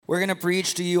We're going to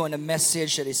preach to you on a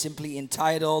message that is simply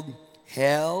entitled,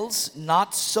 Hell's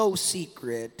Not So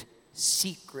Secret,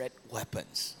 Secret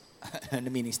Weapons. Ano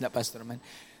meaning na, Pastor man?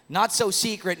 Not so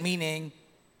secret meaning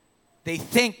they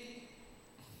think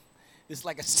it's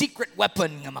like a secret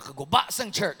weapon nga makaguba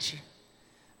sang church.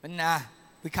 But nah,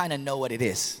 we kind of know what it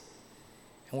is.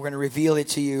 And we're going to reveal it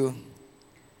to you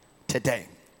today.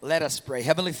 Let us pray.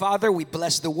 Heavenly Father, we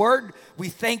bless the word. We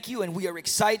thank you and we are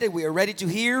excited. We are ready to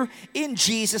hear in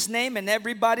Jesus' name. And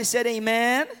everybody said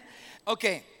amen.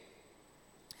 Okay.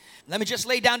 Let me just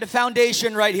lay down the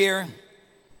foundation right here.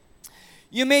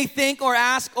 You may think or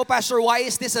ask, oh Pastor, why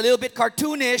is this a little bit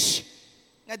cartoonish?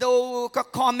 Nga daw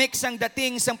ka-comics ang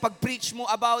dating sang pag-preach mo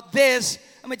about this.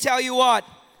 Let me tell you what.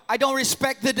 I don't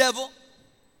respect the devil.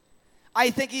 I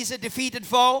think he's a defeated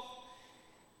foe.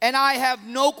 And I have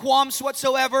no qualms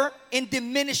whatsoever in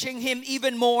diminishing him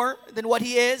even more than what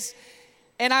he is.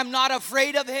 And I'm not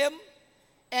afraid of him.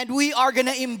 And we are going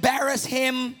to embarrass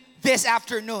him this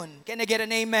afternoon. Can I get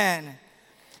an amen?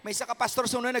 May isa ka pastor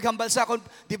so na naghambal sa akon,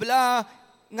 di ba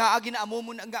nga ginaamo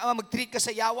mo nga mag-treat ka sa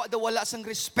yawa daw wala sang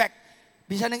respect.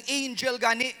 Bisan ng angel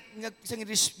gani nga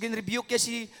gin-rebuke niya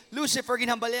si Lucifer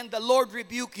ginhambal yang the Lord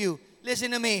rebuke you. Listen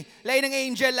to me. Lain ng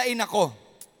angel, lain ako.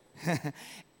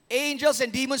 Angels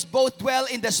and demons both dwell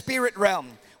in the spirit realm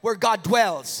where God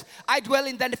dwells. I dwell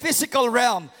in the physical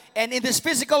realm. And in this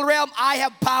physical realm, I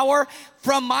have power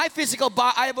from my physical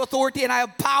body. I have authority and I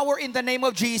have power in the name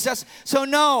of Jesus. So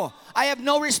no, I have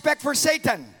no respect for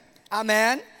Satan.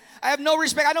 Amen? I have no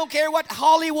respect. I don't care what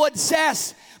Hollywood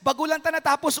says. Bagulang ta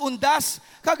natapos undas,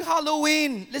 kag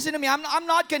Halloween. Listen to me, I'm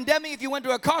not condemning if you went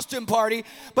to a costume party.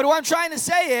 But what I'm trying to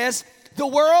say is, the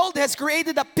world has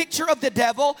created a picture of the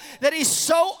devil that is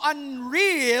so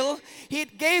unreal.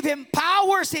 It gave him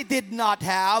powers he did not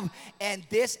have. And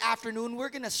this afternoon, we're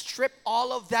going to strip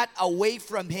all of that away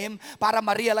from him para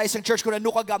ma-realize ang church kung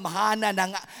ano kagamahana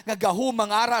nga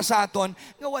gahumang ara sa aton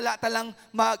nga wala talang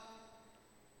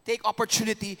take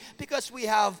opportunity because we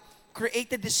have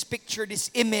created this picture, this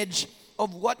image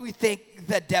of what we think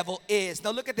the devil is.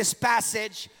 Now look at this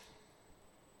passage.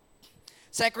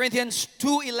 2 Corinthians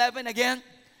 2:11 again.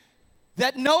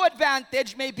 That no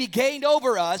advantage may be gained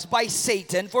over us by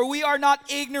Satan, for we are not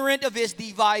ignorant of his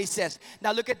devices.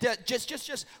 Now look at that.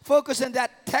 Just focus on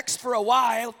that text for a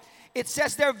while. It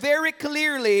says there very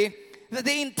clearly that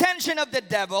the intention of the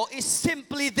devil is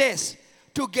simply this: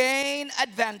 to gain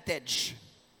advantage.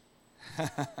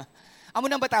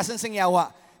 Amo nang batasan sang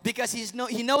yawa. Because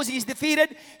he knows he's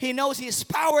defeated. He knows he's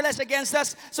powerless against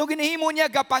us. So ginihimo niya,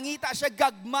 gapangita siya,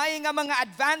 gagmay nga mga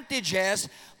advantages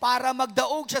para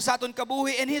magdaog siya sa aton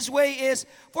kabuhi. And his way is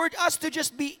for us to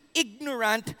just be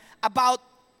ignorant about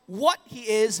what he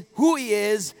is, who he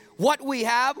is, what we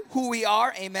have, who we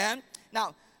are. Amen?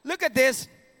 Now, look at this.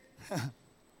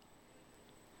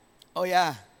 Oh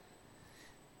yeah.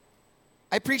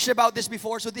 I preached about this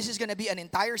before, so this is going to be an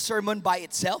entire sermon by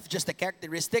itself, just the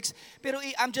characteristics. Pero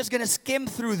I'm just going to skim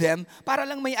through them para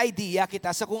lang may idea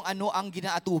kita sa kung ano ang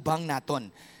ginaatubang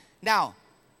naton. Now,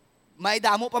 may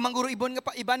damo pa mangguro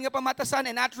iban nga pamatasan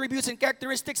and attributes and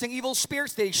characteristics and evil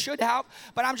spirits they should have,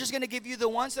 but I'm just going to give you the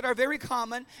ones that are very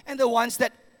common and the ones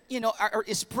that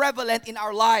is prevalent in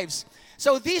our lives.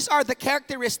 So these are the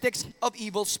characteristics of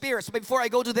evil spirits. But before I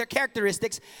go to their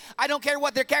characteristics, I don't care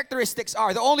what their characteristics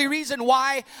are. The only reason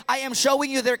why I am showing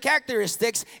you their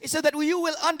characteristics is so that you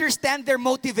will understand their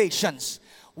motivations.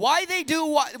 Why they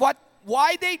do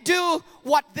why they do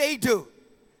what they do.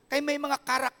 Kaya may mga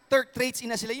character traits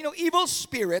ina sila. Evil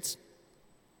spirits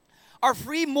are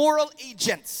free moral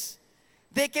agents.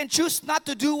 They can choose not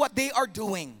to do what they are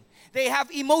doing. They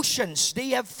have emotions,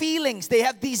 they have feelings, they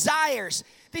have desires.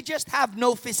 They just have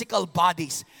no physical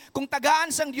bodies. Kung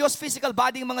tagaan sang Diyos physical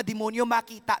body ng mga demonyo,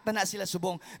 makita ta na sila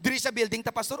subong. Diri sa building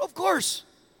ta, Pastor, of course.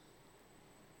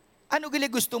 Ano gali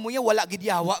gusto mo niya? Wala gid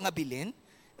yawa nga bilin?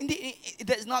 Hindi,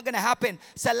 it's not gonna happen.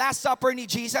 Sa Last Supper ni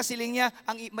Jesus, siling niya,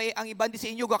 ang iban di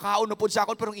sa inyo, gakaon na po sa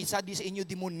akon, pero ang isa di sa inyo,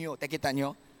 demonyo. Takita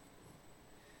nyo?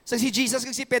 So si Jesus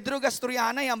kag si Pedro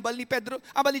gasturyanay, ambal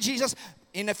ni Jesus,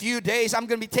 in a few days I'm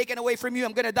going to be taken away from you,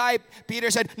 I'm going to die.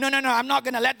 Peter said, no, I'm not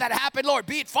going to let that happen, Lord.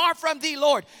 Be it far from thee,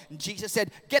 Lord. And Jesus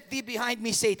said, get thee behind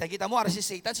me, Satan. Kita mo, ara si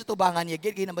Satan sa tubangan niya,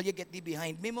 get thee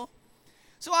behind me mo.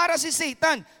 So ara si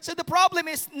Satan. So the problem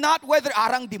is not whether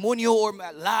arang demonyo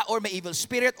or may evil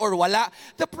spirit or wala.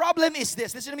 The problem is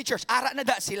this. Listen to me, church. Ara na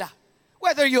da sila.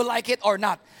 Whether you like it or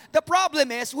not. The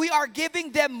problem is we are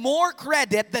giving them more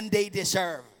credit than they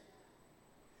deserve.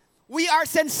 We are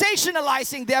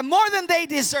sensationalizing them more than they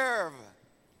deserve.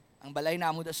 Ang balay na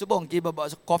mo da subong, kibaba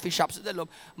sa coffee shop sa dalom,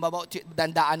 mabaw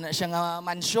dandaan na siya nga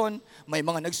mansyon, may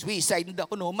mga nag-suicide na da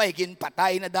kuno, may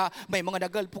ginpatay na da, may mga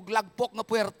nagalpug-lagpok nga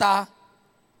puwerta.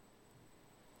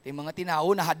 Yung mga tinaw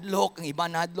na hadlok, ang iba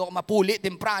na hadlok, mapuli,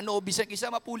 temprano, bisan kisa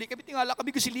mapuli. Kami tingala,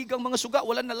 kami kusiligang mga suga,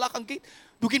 wala nalakang gate.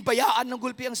 Dugin payaan ng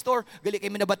gulpi ang store. Gali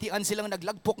kami nabatian silang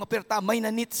naglagpok nga puwerta, may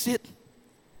nanitsit.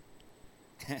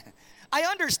 I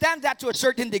understand that to a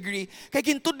certain degree. Kay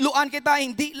gintudluan kita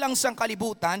hindi lang sang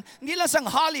kalibutan, hindi lang sang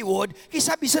Hollywood,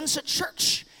 kisabisan sa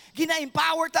church.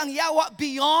 Gina-empower tang yawa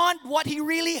beyond what he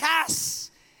really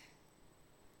has.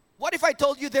 What if I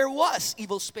told you there was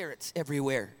evil spirits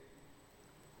everywhere?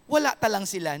 Wala talang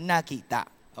sila nakita.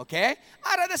 Okay?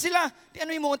 Ara na sila.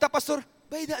 Ano yung mga pastor?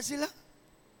 Bayda sila.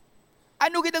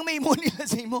 Ano gitang may imo nila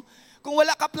sa imo? Kung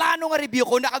wala ka plano nga review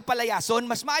ko nakagpalayason,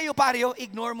 mas maayo paryo,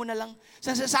 ignore mo na lang.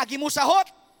 Sasagi mo sa hot.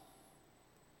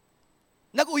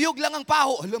 Nag-uyog lang ang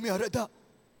paho. Alam mo, da.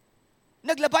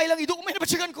 Naglabay lang ido, may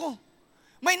nabatsigan ko.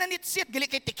 May nanitsit, gali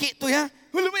kay tiki to ya.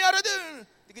 Alam mo, da.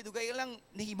 Tiki-dugay lang,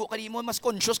 nahibo ka mo, mas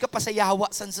conscious ka pa sa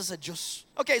yawa sansa sa Diyos.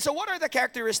 Okay, so what are the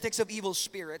characteristics of evil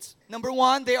spirits? Number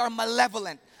one, they are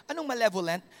malevolent. Anong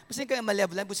malevolent? Basta kayo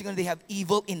malevolent, basta they have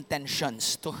evil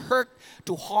intentions. To hurt,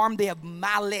 to harm, they have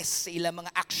malice sa ilang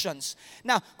mga actions.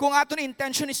 Now, kung ato na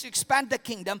intention is to expand the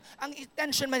kingdom, ang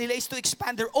intention man nila is to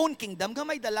expand their own kingdom,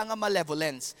 gamay dala nga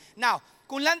malevolence. Now,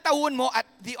 kung lantawon mo at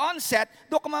the onset,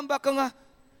 do kamamba ka nga,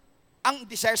 ang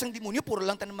desires ng demonyo, puro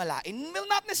lang tanong malain. Well,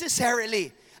 not necessarily.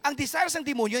 Ang desires ng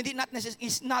demonyo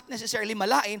is not necessarily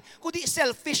malain, kundi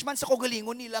selfish man sa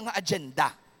kagalingon nila nga agenda.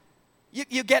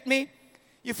 You get me?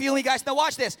 You feel me, guys? Now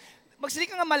watch this. Magsili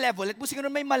ka nga malevolent, busi ka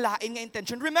may malain nga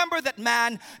intention. Remember that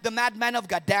man, the madman of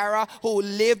Gadara, who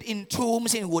lived in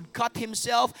tombs and would cut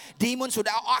himself? Demons would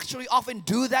actually often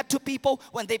do that to people.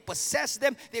 When they possess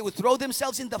them, they would throw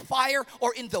themselves in the fire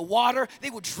or in the water.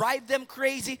 They would drive them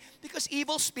crazy because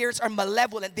evil spirits are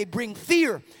malevolent. They bring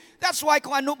fear. That's why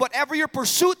kung ano, whatever your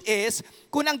pursuit is,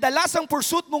 kung ang dalasang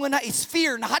pursuit mo nga na is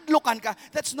fear, nahadlokan ka,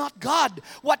 that's not God.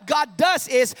 What God does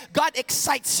is, God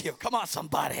excites you. Come on,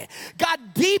 somebody. God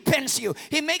deepens you.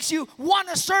 He makes you want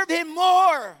to serve Him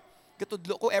more.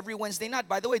 Katudlo ko every Wednesday night.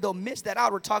 By the way, don't miss that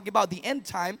out. We're talking about the end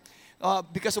time.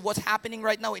 Because of what's happening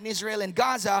right now in Israel and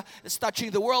Gaza, it's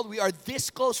touching the world. We are this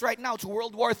close right now to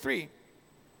World War III.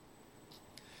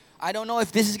 I don't know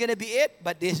if this is going to be it,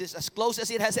 but this is as close as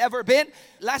it has ever been.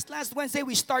 Last Wednesday,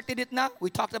 we started it now.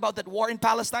 We talked about that war in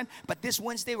Palestine. But this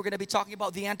Wednesday, we're going to be talking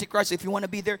about the Antichrist. If you want to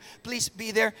be there, please be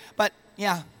there. But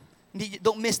yeah,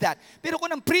 don't miss that. Pero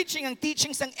kung ang preaching, ang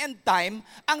teachings ng end time,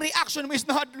 ang reaction mo is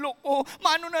nahadlok ko,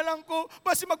 maano na lang ko,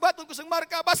 basi magbaton ko sa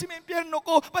marka, basi may impyerno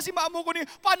ko, basi maamo ko ni,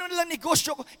 paano na lang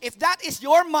negosyo ko. If that is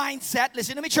your mindset,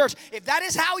 listen to me church, if that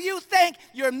is how you think,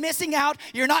 you're missing out,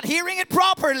 you're not hearing it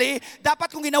properly. Dapat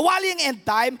kung ginawali ang end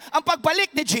time, ang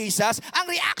pagbalik ni Jesus, ang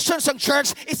reaction sa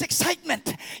church is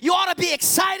excitement. You ought to be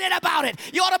excited about it.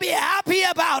 You ought to be happy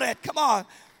about it. Come on.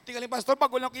 Tingali, pastor,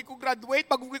 pag walang ko graduate,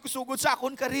 pag ko sugod sa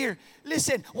akong career.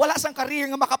 Listen, wala sang career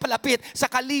nga makapalapit sa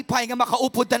kalipay nga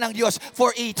makaupod na ng Diyos for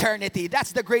eternity.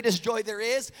 That's the greatest joy there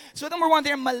is. So number one,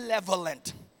 they're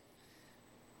malevolent.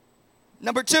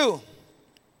 Number two,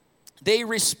 they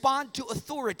respond to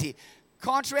authority.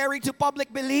 Contrary to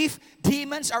public belief,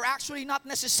 demons are actually not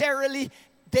necessarily,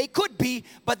 they could be,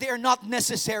 but they are not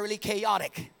necessarily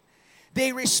chaotic. They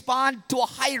respond to a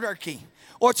hierarchy.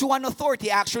 Or to an authority.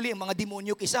 Actually, ang mga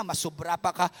demonyo kisa, masubra pa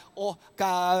ka o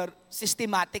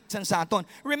ka-systematic san saton.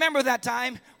 Remember that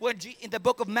time when in the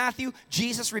book of Matthew,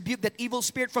 Jesus rebuked that evil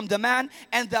spirit from the man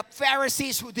and the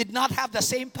Pharisees who did not have the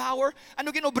same power?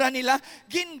 Ano ginobra nila?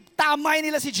 Gintamay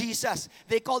nila si Jesus.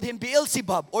 They called him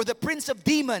Beelzebub or the prince of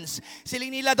demons.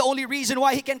 Siling nila, the only reason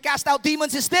why he can cast out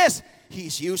demons is this.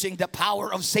 He's using the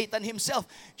power of Satan himself.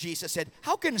 Jesus said,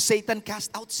 how can Satan cast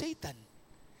out Satan?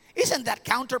 Isn't that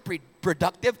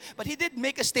counterproductive? But he did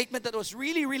make a statement that was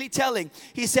really, really telling.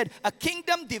 He said, a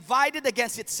kingdom divided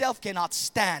against itself cannot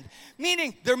stand.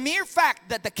 Meaning, the mere fact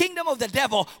that the kingdom of the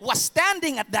devil was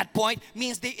standing at that point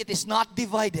means it is not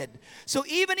divided. So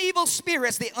even evil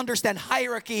spirits, they understand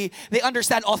hierarchy, they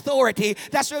understand authority.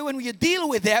 That's why when you deal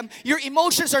with them, your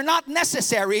emotions are not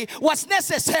necessary. What's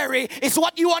necessary is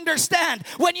what you understand.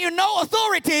 When you know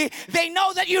authority, they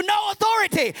know that you know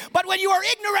authority. But when you are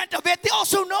ignorant of it, they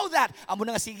also know that. Amo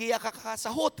na nga, sige ka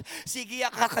kakasahot, sige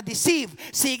ka kakadeceive,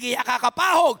 sige ka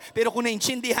kakapahog. Pero kung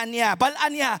naintindihan niya,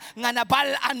 balaan niya, nga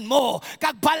nabalaan mo,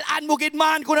 kagbalaan mo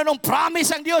gidman kung anong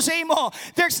promise ang Diyos sa imo.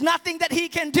 There's nothing that He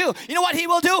can do. You know what He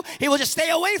will do? He will just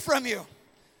stay away from you.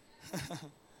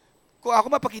 Kung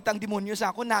ako mapakita ang demonyo sa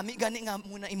ako, nami gani nga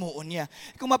muna imuon niya.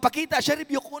 Kung mapakita siya,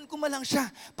 rebukeon ko malang siya.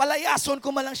 Palayason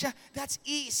ko malang siya. That's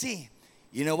easy.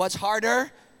 You know what's harder?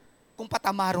 Kung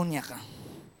patamaron niya ka.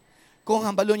 Kung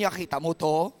hambalo niya, kita mo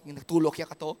to, yung nagtulok niya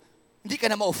ka to, hindi ka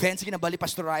na ma-offense, ginabali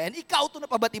Pastor Ryan, ikaw to na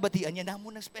pabati-batian niya, na mo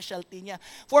ng specialty niya.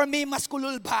 For me, mas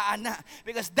kululbaan na.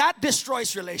 Because that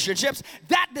destroys relationships,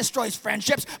 that destroys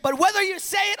friendships. But whether you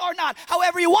say it or not,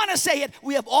 however you want to say it,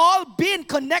 we have all been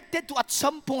connected to at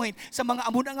some point sa mga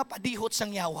amuna nga padihot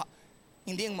sang yawa.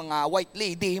 Hindi yung mga white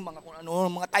lady, mga kung ano,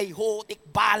 mga tayho,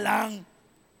 tikbalang,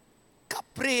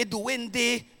 kapre,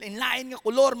 duwende, lain-lain nga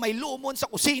kulor, may lumon sa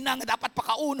kusina nga dapat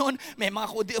pakaunon, may mga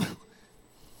kudi.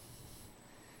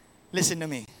 Listen to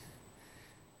me.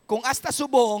 Kung hasta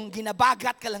subong,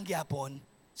 ginabagat ka lang gyapon,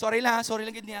 sorry lang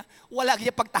gid niya, wala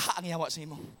gyud pagtaha ang yawa sa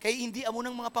imo. Kay hindi amo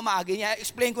nang mga pamaagi niya,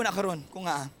 explain ko na karon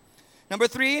kung nga. Number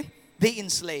 3, they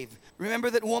enslave. Remember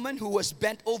that woman who was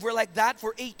bent over like that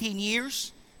for 18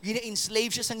 years?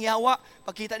 Gina-enslave siya sang yawa.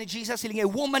 Pagkita ni Jesus, silinga,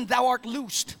 woman, thou art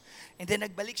loosed. And then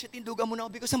nagbalik siya tinduga mo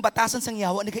na because ang batasan sang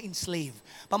yawa nag-enslave.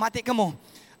 Pamati ka mo.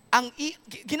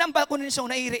 Ginambal ko na niya,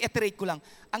 na-reiterate ko lang.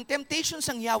 Ang temptation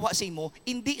sang yawa sa imo,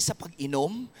 hindi sa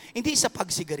pag-inom, hindi sa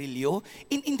pagsigarilyo,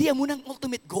 hindi mo ng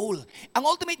ultimate goal. Ang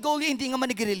ultimate goal niya, hindi nga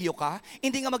manigarilyo ka,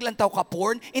 hindi nga maglantaw ka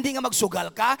porn, hindi nga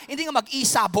magsugal ka, hindi nga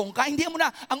mag-isabong ka, hindi mo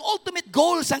na. Ang ultimate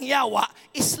goal sang yawa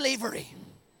is slavery.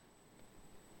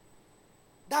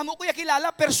 Damo ko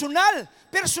kilala, personal.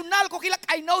 Personal ko kilala,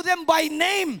 I know them by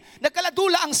name.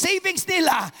 Nagkaladula ang savings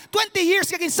nila. 20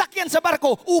 years kaging sakyan sa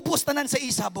barko, ubos tanan sa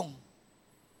isabong.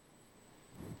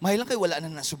 Mahilang kayo wala na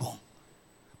nasubong.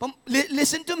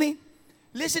 Listen to me.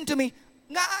 Listen to me.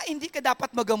 Nga hindi ka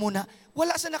dapat magamuna.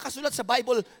 Wala sa nakasulat sa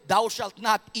Bible, thou shalt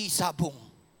not isabong.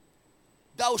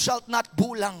 Thou shalt not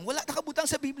bulang. Wala nakabutang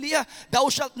sa Biblia.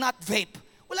 Thou shalt not vape.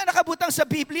 Wala nakabutang sa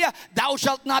Biblia, thou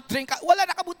shalt not drink. Wala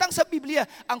nakabutang sa Biblia.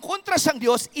 Ang kontra sang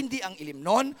Diyos, hindi ang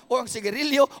ilimnon, o ang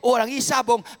sigarilyo, o ang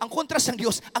isabong. Ang kontra sang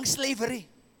Diyos, ang slavery.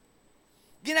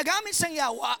 Ginagamit sang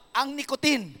yawa ang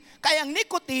nicotine. Kaya ang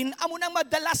nicotine, amo nang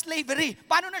madala slavery.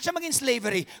 Paano na siya maging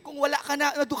slavery? Kung wala ka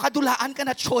na, kadulaan ka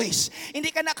na choice.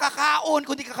 Hindi ka nakakaon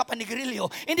kung hindi ka kapanigarilyo.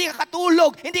 Hindi ka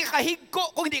katulog, hindi ka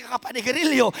kahigko kung hindi ka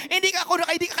kapanigarilyo. Hindi ka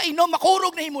kainom,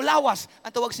 makurog na himulawas.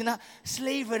 Ang tawag sina,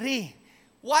 slavery.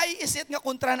 Why is it nga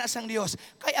kontra na sang Diyos?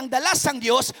 Kay ang dalas sang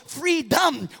Diyos,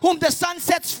 freedom. Whom the Son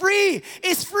sets free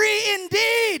is free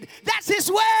indeed. That's His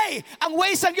way. Ang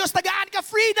way sang Diyos, tagaan ka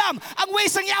freedom. Ang way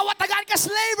sang yawa, tagaan ka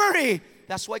slavery.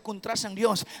 That's why kontra sang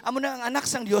Diyos. Amo na ang anak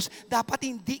sang Diyos, dapat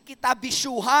hindi kita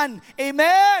bisyuhan.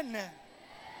 Amen.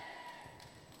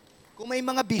 Kung may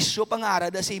mga bisyo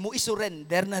pangarada sa imo,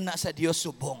 isurrender na sa Diyos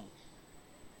subong.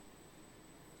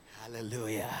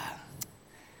 Hallelujah.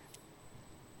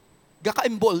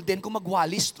 Gaka-embolden kung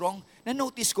magwali strong.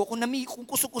 Na-notice ko, kung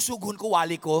kusukusugon ko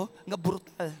wali ko, nga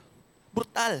brutal.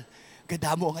 Brutal.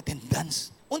 Gadamo ang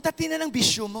attendance. Untati na ng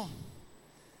bisyo mo.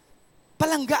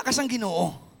 Palangga ka sang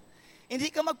Ginoo. Hindi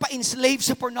ka magpa-enslave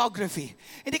sa pornography.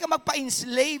 Hindi ka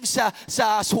magpa-enslave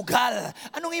sa sugal.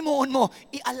 Anong imuon mo?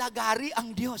 Ialagari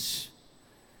ang Diyos.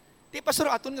 Di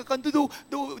pastor, aton nga kanto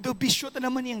do bisyo ta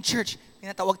naman yung church.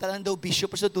 Tinatawag talang daw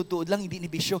bisyo, pero tutuod lang, hindi ni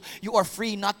bisyo. You are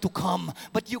free not to come.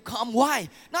 But you come,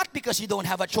 why? Not because you don't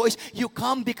have a choice. You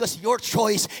come because your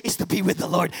choice is to be with the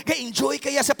Lord. Kaya enjoy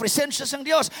kaya sa presensya ng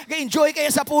Diyos. Kaya enjoy kaya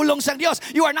sa pulong ng Diyos.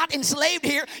 You are not enslaved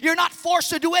here. You're not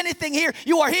forced to do anything here.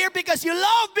 You are here because you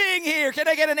love being here. Can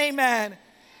I get an amen?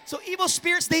 So evil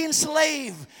spirits, they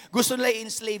enslave. Gusto nila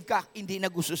i-enslave ka, hindi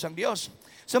na gusto ng Diyos.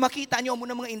 So makita nyo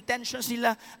muna mga intentions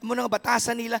nila, muna mga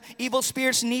batasan nila. Evil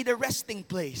spirits need a resting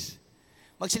place.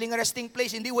 Magsiling resting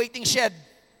place, hindi waiting shed.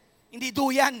 Hindi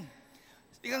duyan.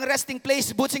 Ang resting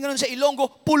place, butsing nga nun sa Ilonggo,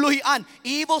 puluyan.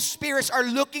 Evil spirits are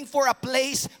looking for a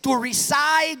place to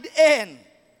reside in.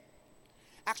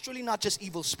 Actually, not just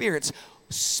evil spirits.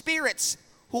 Spirits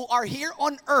who are here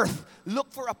on earth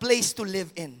look for a place to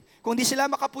live in. Kung di sila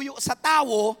makapuyo sa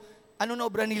tao, ano na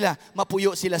obra nila?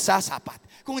 Mapuyo sila sa sapat.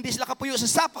 Kung hindi sila kapuyo sa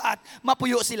sapat,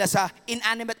 mapuyo sila sa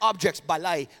inanimate objects,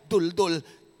 balay, duldul,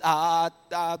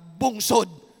 bungsod,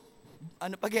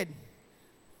 ano pa gid?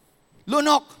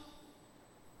 Lunok.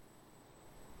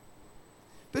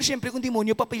 Pero siyempre, kung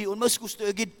demonyo papiliun, mas gusto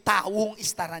yung taong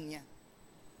istaran niya.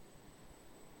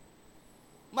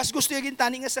 Mas gusto yung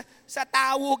tani nga sa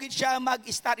tao gid siya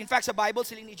mag-istar. In fact, sa Bible,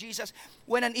 siling ni Jesus,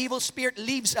 when an evil spirit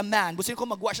leaves a man, busin ko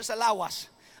magwa siya sa lawas,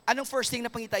 anong first thing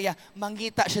na pangita niya?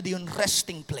 Mangita siya diyon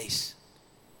resting place.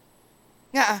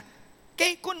 Nga,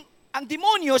 kay kung ang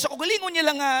demonyo, sa kugalingon niya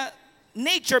lang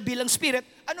nature bilang spirit,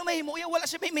 ano mahimo? Wala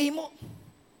siya may mahimo.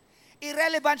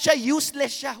 Irrelevant siya,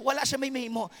 useless siya, wala siya may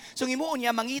mahimo. So himuon niya,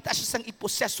 mangita siya sang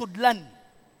iposes sudlan.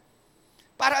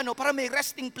 Para ano? Para may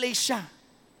resting place siya.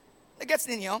 Nagets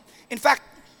ninyo? In fact,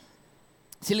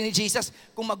 sila ni Jesus,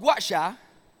 kung magwa siya,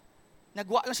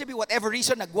 nagwa lang siya, whatever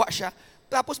reason, nagwa siya,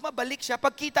 tapos mabalik siya,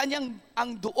 pagkita niya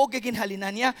ang duog gagin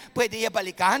halinan niya, pwede niya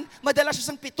balikan, madala siya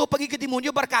sang pito, pagiging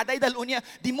demonyo, barkada, idalo niya,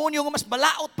 demonyo nga mas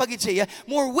malaot pagid siya,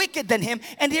 more wicked than him,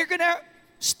 and they're gonna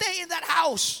stay in that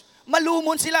house.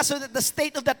 Malumon sila so that the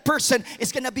state of that person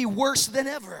is gonna be worse than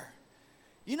ever.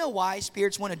 You know why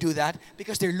spirits want to do that?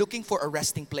 Because they're looking for a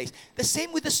resting place. The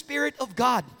same with the Spirit of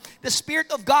God. The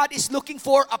Spirit of God is looking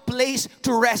for a place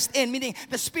to rest in. Meaning,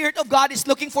 the Spirit of God is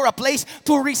looking for a place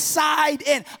to reside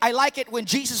in. I like it when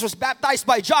Jesus was baptized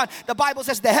by John. The Bible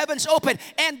says the heavens opened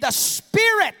and the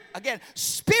Spirit, again,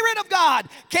 Spirit of God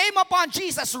came upon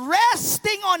Jesus,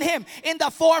 resting on Him in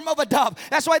the form of a dove.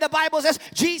 That's why the Bible says,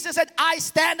 Jesus said, I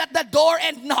stand at the door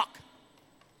and knock.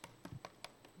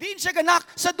 Diin siya ganak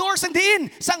sa door sang diin,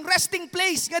 sang resting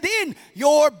place nga diin,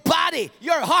 your body,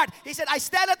 your heart. He said, I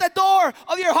stand at the door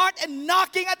of your heart and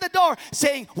knocking at the door,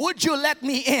 saying, would you let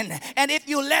me in? And if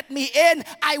you let me in,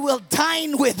 I will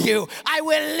dine with you. I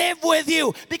will live with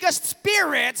you. Because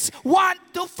spirits want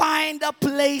to find a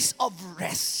place of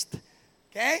rest.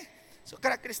 Okay? So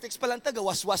characteristics pa lang ta,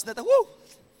 gawas-was na ta. Woo!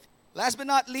 Last but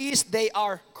not least, they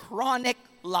are chronic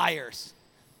liars.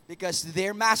 Because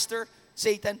their master,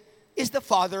 Satan, is the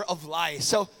father of lies.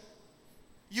 So,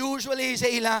 usually sa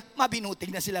ila,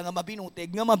 mabinutig na sila nga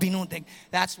mabinutig.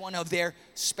 That's one of their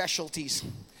specialties.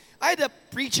 I had a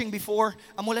preaching before,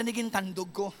 amula naging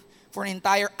tandog ko for an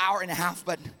entire hour and a half,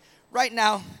 but right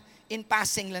now, in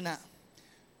passing lang na.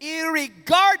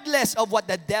 Irregardless of what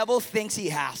the devil thinks he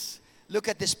has, look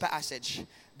at this passage.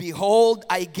 Behold,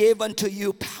 I give unto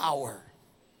you power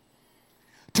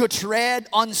to tread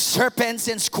on serpents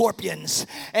and scorpions,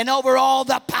 and over all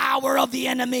the power of the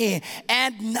enemy,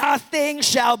 and nothing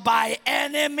shall by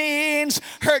any means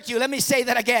hurt you. Let me say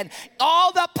that again.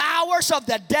 All the powers of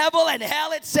the devil and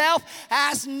hell itself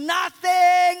has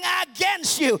nothing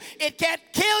against you. It can't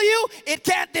kill you, it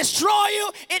can't destroy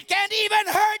you, it can't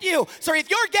even hurt you. So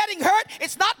if you're getting hurt,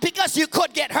 it's not because you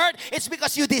could get hurt, it's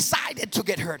because you decided to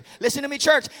get hurt. Listen to me,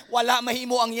 church. Wala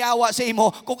mahimo ang yawa sa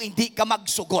imo kung hindi ka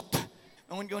magsugot.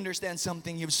 And when you understand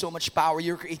something, you have so much power.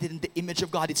 You're created in the image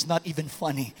of God. It's not even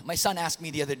funny. My son asked me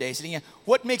the other day, saying,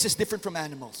 what makes us different from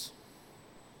animals?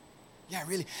 Yeah,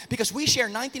 really. Because we share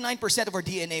 99% of our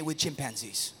DNA with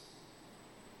chimpanzees.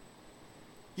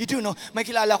 You do know. May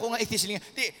kilala ko nga atheist,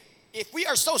 if we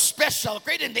are so special,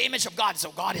 created in the image of God,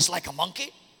 so God is like a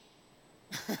monkey?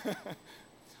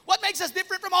 What makes us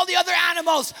different from all the other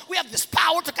animals? We have this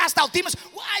power to cast out demons.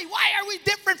 Why? Why are we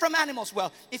different from animals?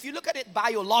 Well, if you look at it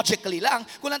biologically lang,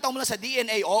 kung lang taong mula sa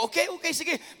DNA, okay,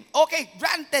 sige. Okay,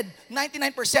 granted,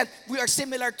 99% we are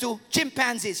similar to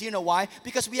chimpanzees. You know why?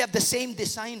 Because we have the same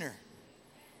designer.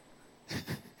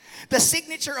 The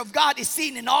signature of God is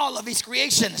seen in all of His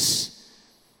creations.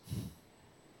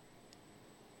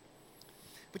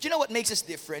 But you know what makes us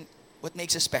different? What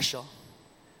makes us special?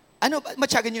 Ano,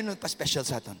 matyagan yun pa-special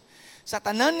sa aton. Sa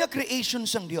tanan nga creation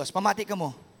sang Dios, pamati ka mo,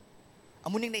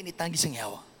 amuning nainitan gisang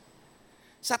yawa.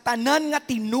 Sa tanan nga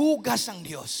tinugas sang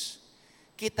Dios,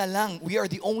 kita lang, we are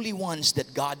the only ones that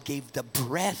God gave the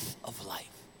breath of life.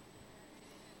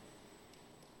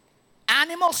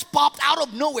 Animals popped out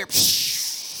of nowhere,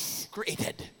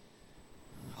 created.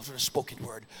 After a spoken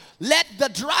word. Let the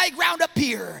dry ground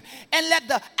appear, and let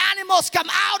the animals come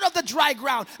out of the dry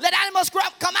ground. Let animals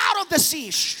come out of the sea.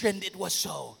 And it was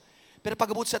so. Pero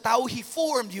pagabot sa tao, He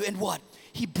formed you, and what?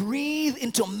 He breathed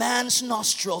into man's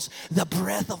nostrils the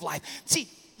breath of life. See,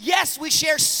 yes, we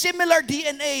share similar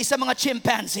DNA sa mga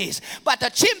chimpanzees, but the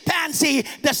chimpanzee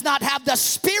does not have the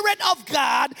Spirit of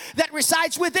God that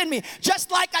resides within me.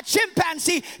 Just like a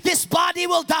chimpanzee, this body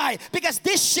will die because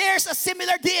this shares a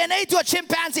similar DNA to a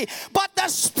chimpanzee. But the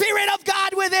Spirit of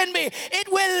God within me, it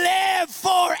will live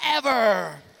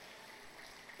forever.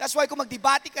 That's why kung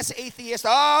magdebate ka sa atheist,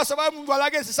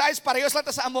 wala gan sa science, parehas lang ta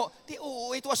sa amo.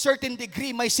 To a certain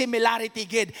degree, may similarity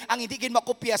gid. Ang hindi gid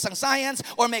makopya sang science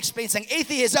or may explain sang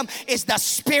atheism is the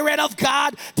Spirit of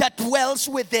God that dwells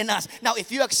within us. Now, if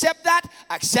you accept that,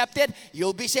 accept it,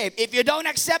 you'll be saved. If you don't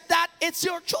accept that, it's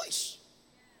your choice.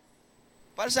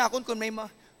 Para sa akon,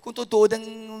 kung tutuod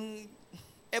ang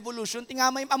evolution,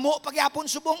 tingamay amo pagyapon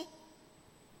subong.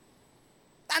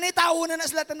 Tanay tao na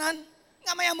sila tanan,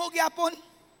 nga may amo gyapon.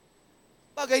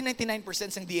 Bagay 99%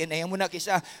 sang DNA ang muna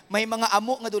kisa may mga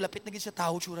amo nga dulapit na gid sa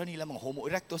tao tsura nila, mga Homo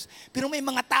erectus, pero may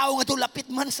mga tao nga dulapit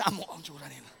man sa amo ang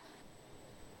tsura nila.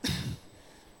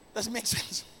 Does make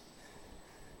sense?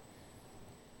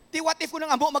 Di what if ko nang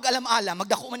amo mag-alam-alam,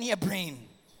 magdako man niya brain.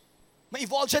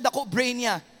 Ma-evolve siya, dako brain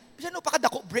niya. Bisan no pa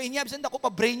kadako brain niya, bisan dako pa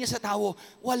brain niya sa tao,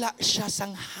 wala siya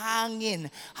sang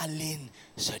hangin halin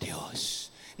sa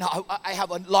Dios. Now, I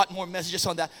have a lot more messages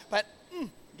on that, but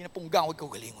ginapunggang ko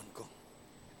galingon ko.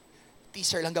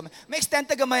 Teaser lang gamay. May extend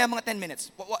ta gamay mga 10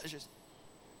 minutes. What is this?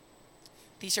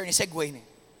 Teaser ni segue ni.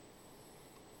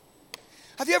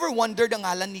 Have you ever wondered ang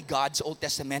ngalan ni God sa Old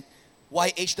Testament?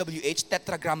 YHWH,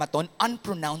 Tetragrammaton,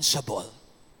 unpronounceable.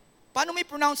 Paano may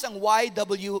pronounce ang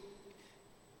YHWH?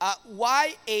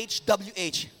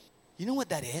 You know what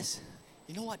that is?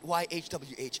 You know what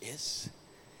YHWH is?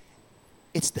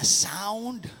 It's the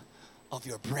sound of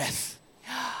your breath.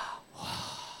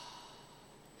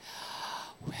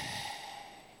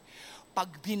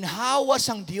 Pag binhawas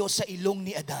ang Diyos sa ilong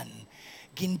ni Adan,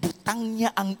 ginbutang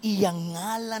niya ang iyang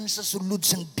ngalan sa sulod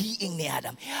sang biing ni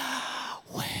Adam.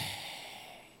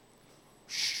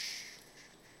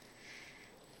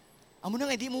 Amo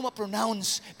nang hindi mo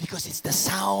ma-pronounce because it's the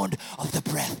sound of the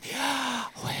breath.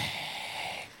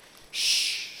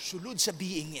 Sulod sa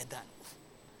biing ni Adan.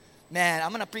 Man,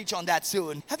 I'm going to preach on that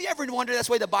soon. Have you ever wondered, that's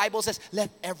why the Bible says,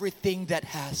 let everything that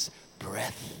has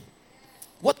breath.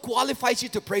 What qualifies you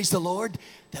to praise the Lord?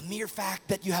 The mere fact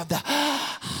that you have the...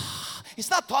 It's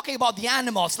not talking about the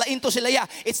animals, lainto sila ya.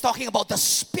 It's talking about the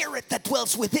spirit that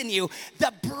dwells within you.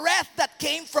 The breath that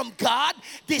came from God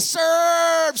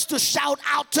deserves to shout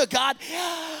out to God.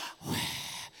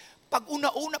 Pag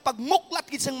una-una, pag muklat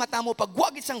gitsang mata mo, pag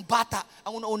wag gitsang bata,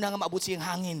 ang una-una nga maabot siyang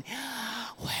hangin.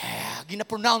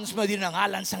 Gina-pronounce mo din ang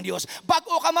ngalan sang Diyos.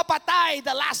 Bago ka mapatay,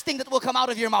 the last thing that will come out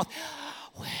of your mouth.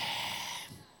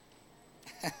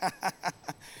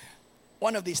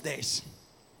 One of these days,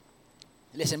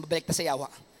 listen, babalik ta sa yawa.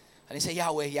 Halin sa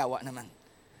Yahweh, yawa naman.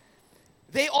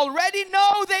 They already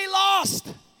know they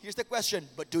lost. Here's the question,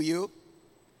 but do you?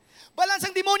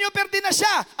 Balansang demonyo, perdi na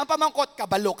siya. Ang pamangkot,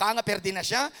 kabalo ka nga, perdi na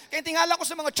siya. Kaya tingala ko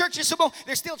sa mga churches subong,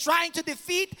 they're still trying to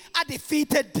defeat a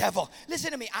defeated devil.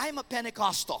 Listen to me, I'm a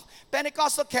Pentecostal.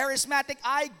 Pentecostal, charismatic,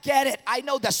 I get it. I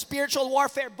know the spiritual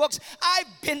warfare books.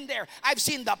 I've been there. I've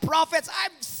seen the prophets.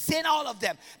 I've seen all of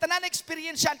them. Tanan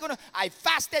experience yan ko. I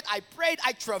fasted, I prayed,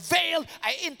 I travailed,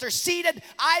 I interceded.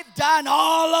 I've done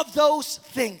all of those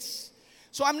things.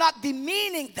 So I'm not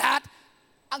demeaning that.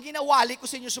 Ang ginawali ko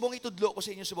sa inyo subong, itudlo ko sa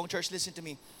inyo subong church, listen to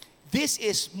me. This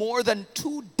is more than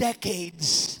 2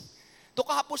 decades. To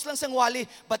kahapos lang sang wali,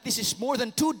 but this is more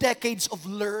than 2 decades of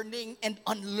learning and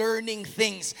unlearning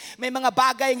things. May mga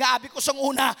bagay nga abi ko sang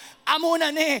una, amo na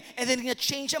ni, and then nga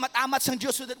change ang matamat sang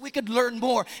Diyos so that we could learn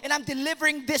more. And I'm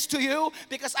delivering this to you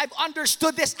because I've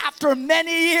understood this after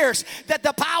many years, that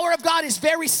the power of God is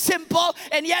very simple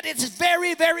and yet it's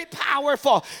very, very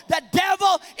powerful. The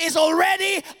devil is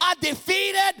already a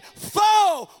defeated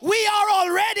foe. We are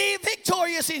already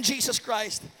victorious in Jesus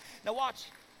Christ. Now watch.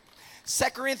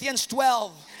 2 Corinthians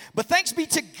 12. But thanks be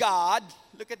to God.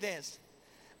 Look at this.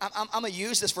 I'm going to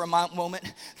use this for a moment.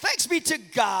 Thanks be to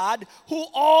God who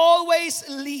always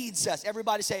leads us.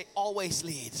 Everybody say, always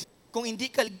leads. Kung hindi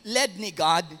ka led ni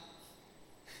God,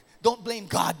 don't blame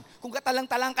God. Kung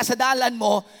katalang-talang ka sa dalan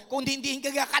mo, kung hindi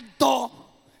ka kakadto,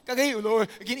 kagayo, Lord,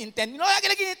 gin-intend.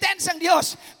 Gin-intend sang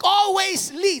Diyos.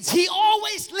 Always leads. He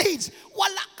always leads.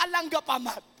 Wala ka lang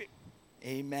gapamati.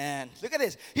 Amen. Look at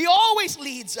this. He always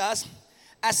leads us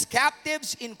as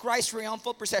captives in Christ's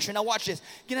triumphal procession. Now watch this.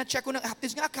 Gina-check ko ng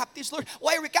captives. Nga captives, Lord.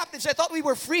 Why are we captives? I thought we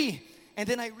were free. And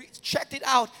then I checked it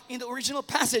out in the original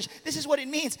passage. This is what it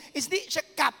means. Is di siya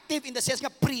captive in the sense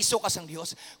nga priso ka sang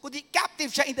Diyos. Kundi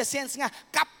captive siya in the sense nga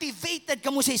captivated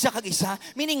ka mo sa isa kag isa.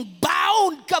 Meaning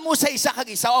bound ka mo sa isa kag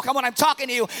isa. Oh, come on, I'm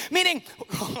talking to you. Meaning,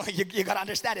 you gotta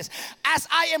understand this. As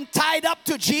I am tied up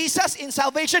to Jesus in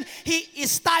salvation, He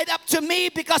is tied up to me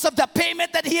because of the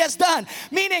payment that He has done.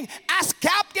 Meaning, as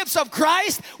captives of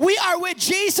Christ, we are with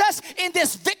Jesus in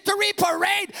this victory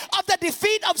parade of the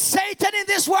defeat of Satan in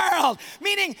this world.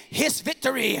 Meaning, His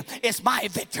victory is my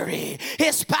victory.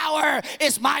 His power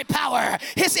is my power.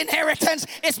 His inheritance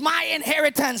is my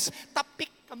inheritance. Tapik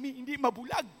kami, hindi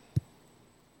mabulag.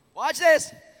 Watch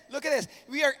this. Look at this.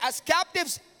 We are as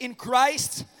captives in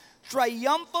Christ's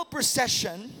triumphal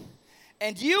procession,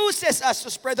 and uses us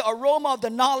to spread the aroma of the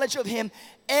knowledge of Him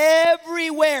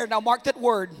everywhere. Now mark that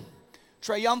word.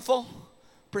 Triumphal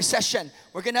procession.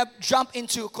 We're going to jump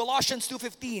into Colossians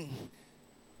 2:15.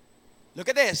 Look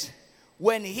at this.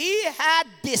 When He had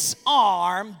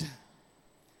disarmed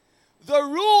the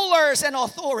rulers and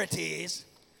authorities,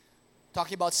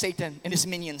 talking about Satan and his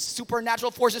minions,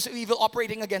 supernatural forces of evil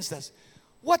operating against us.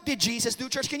 What did Jesus do,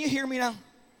 church? Can you hear me now?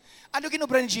 Ano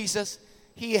ginobra ni Jesus?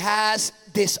 He has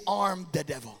disarmed the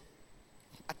devil.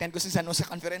 attend ko sa San Jose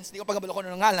Conference, di ko pagkabalo ko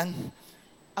ng ngalan.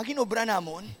 Ang ginobra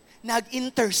namon,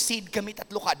 nag-intercede kami 3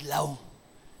 kadlaw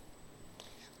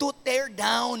to tear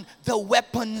down the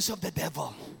weapons of the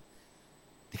devil.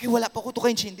 Di wala pa ko to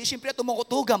kayo hindi. Siyempre ito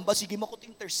makutugam ba? Sige mo ko to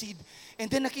intercede. And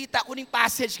then nakita ko ng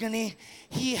passage gani.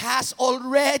 He has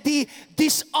already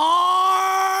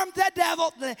disarmed the devil.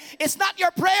 It's not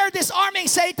your prayer disarming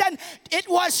Satan.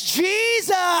 It was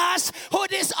Jesus who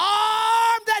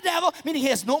disarmed the devil. Meaning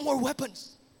he has no more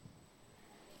weapons.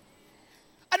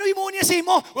 Ano yung niya sa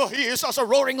mo? Well, he is as a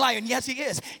roaring lion. Yes, he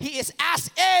is. He is as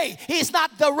a. He is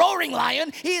not the roaring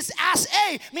lion. He is as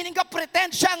a. Meaning ka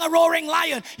pretend siyang a roaring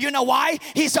lion. You know why?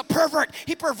 He's a pervert.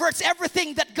 He perverts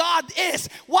everything that God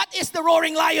is. What is the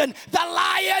roaring lion? The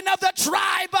lion of the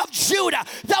tribe of Judah.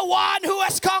 The one who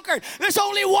has conquered. There's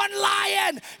only one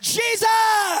lion.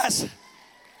 Jesus!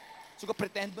 So ka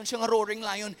pretend man siyang a roaring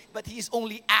lion, but he is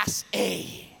only as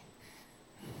a.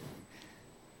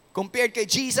 Compared kay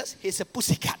Jesus, he's a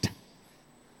pussycat.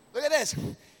 Look at this.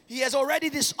 He has already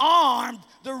disarmed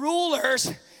the rulers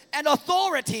and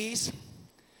authorities.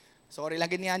 Sorry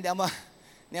lang ganyan, di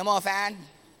mo fan.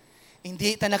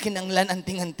 Hindi ta nakinanglan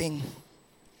anting-anting.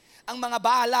 Ang mga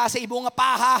bala sa ibong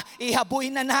paha, ihaboy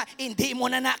na hindi mo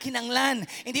na kinanglan.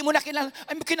 Hindi mo na kinanglan.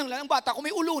 Ay, kinanglan ang bata ko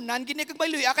may ulunan,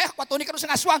 ginigagbayloy, kaya patuni ka rin sa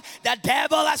aswang. The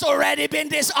devil has already been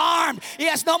disarmed. He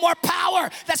has no more power.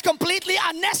 That's completely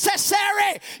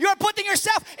unnecessary. You're putting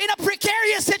yourself in a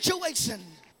precarious situation.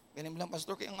 Ganun lang,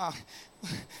 Pastor, kaya nga,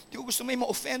 hindi ko gusto may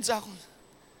ma-offend sa ako.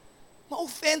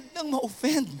 Ma-offend nang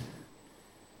ma-offend.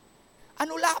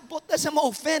 Ano labot na sa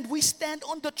ma-offend? We stand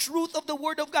on the truth of the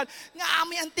Word of God. Nga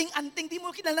may anting-anting, di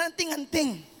mo kilala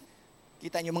anting-anting.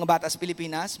 Kita niyo mga bata sa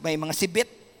Pilipinas, may mga sibit.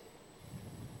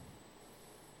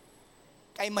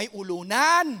 Kay may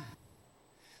ulunan.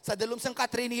 Sa Dalumsang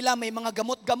Katrinila, may mga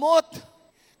gamot-gamot.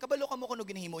 Kabalo ka mo kung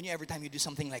ginahimo niyo every time you do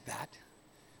something like that.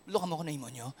 Kabalo ka mo kung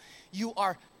nahimo niyo. You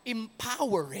are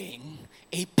empowering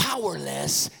a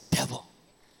powerless devil.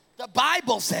 The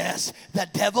Bible says the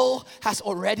devil has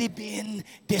already been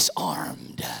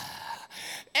disarmed.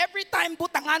 Every time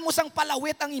butangan mo sang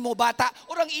palawit ang imo bata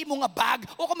o ang imo nga bag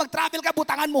o kung mag-travel ka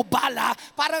butangan mo bala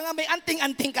para nga may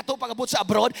anting-anting ka to pagabot sa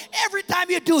abroad. Every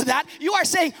time you do that, you are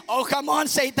saying, oh come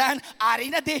on Satan, ari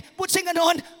na di. Putsing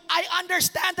ganon, I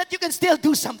understand that you can still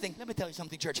do something. Let me tell you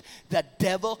something, church. The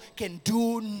devil can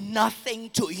do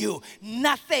nothing to you.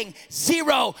 Nothing.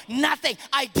 Zero. Nothing.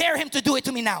 I dare him to do it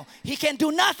to me now. He can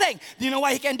do nothing. Do you know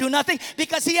why he can do nothing?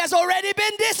 Because he has already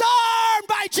been disarmed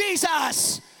by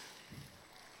Jesus.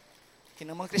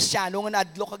 Kinang mga Kristiyano nga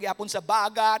naadlo kagyapon sa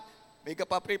bagat, may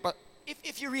kapapre pa.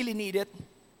 If you really need it,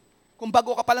 kung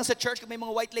bago ka pa lang sa church, kung may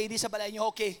mga white ladies sa balay niyo,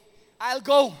 okay, I'll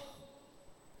go.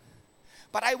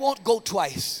 But I won't go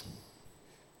twice.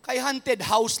 Kay haunted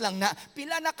house lang na.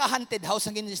 Pila na ka-haunted house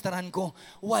ang ginistarahan ko.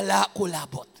 Wala ko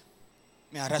labot.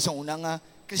 May ara sa unang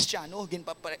Kristiyano,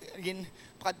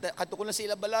 kadto ko na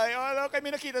sila balay.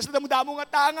 Kami nakita sa damo-damo nga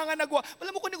tanga nga nagwa. Wala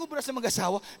mo kung nagubra sa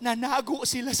mag-asawa, nanago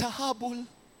sila sa habol.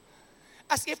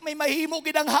 As if may mahimo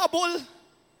ginang habol.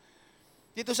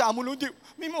 Dito sa amon,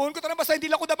 may mohon ko tanan basta hindi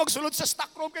lang ko da magsulod sa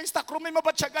stock room. Kaya stock room may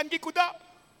mabatsyagan,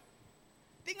 gikuda.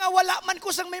 Di nga wala man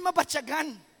ko sang may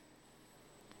mabatsyagan.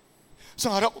 Sa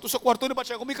harap ko to sa kwarto na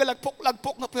batsyagan ko, may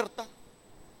kalagpok-lagpok na perta.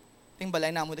 Ting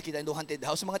balay na mo nakita yung haunted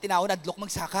house. Sa mga tinaw na adlok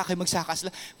magsaka, kayo magsaka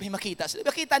sila, may makita sila.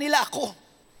 Makita nila ako.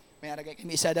 May aragay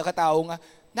kami isa na katao nga,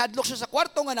 naadlok siya sa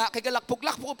kwarto nga na, kay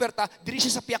kalagpok-lagpok perta, diri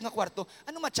siya sa piyak nga kwarto.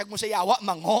 Ano matsyag mo sa yawa,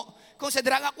 mangho? Kung sa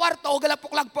dira nga kwarto,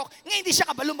 galagpok-lagpok, nga hindi siya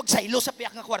kabalo magsaylo sa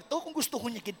piyak nga kwarto, kung gusto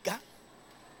ko niya gid ka.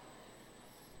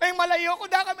 Ay malayo ko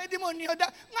da ka may demonyo da.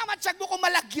 Nga matsyag mo kung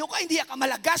malagyo ka, hindi ka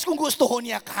malagas kung gusto ko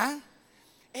niya ka.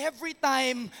 Every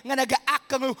time nga nag-act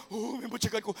ka nga, may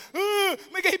matyagan ko,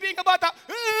 may kahibing ka bata,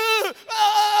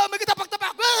 may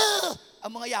katapak-tapak,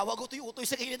 ang mga yawa ko utoy-utoy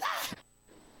sa kilid.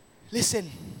 Listen,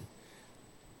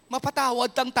 mapatawad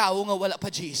tang tao nga wala pa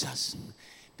Jesus.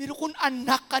 Pero kung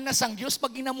anak ka na sang Diyos,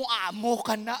 pag inamuamo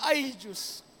ka na, ay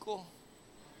Diyos ko.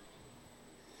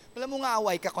 Wala mo nga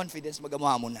away ka, confidence,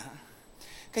 magamuha mo na.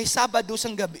 Kay Sabado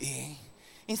sang gabi,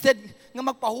 instead nga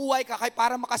magpahuway ka kay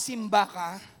para makasimba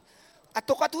ka,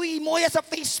 ato katuwi mo ya sa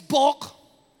Facebook,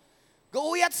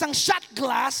 gauyat sang shot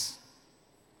glass,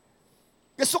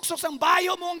 gasuksok sang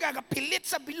bayo mo, nga gapilit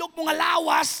sa bilog mo nga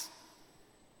lawas,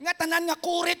 nga tanan nga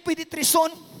kurit, pwede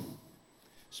trison.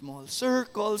 Small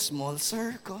circle,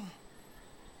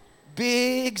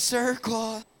 big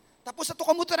circle. Tapos ato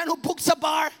kamutaran hubog sa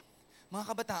bar. Mga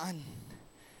kabataan,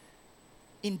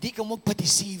 hindi ka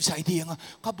magpa-deceive sa idea nga,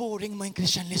 kaboring mo yung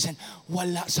Christian, listen,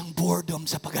 wala sang boredom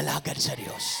sa pag-alagad sa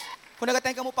Diyos. Kung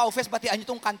nagatay ka mo pa office, batian nyo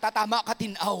itong kanta, tama ka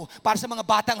tinaw. Para sa mga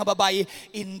bata nga babae,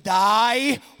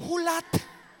 Inday Hulat.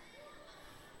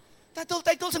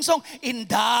 Title ng song,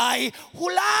 Inday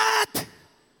Hulat.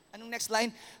 Anong next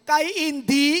line? Kay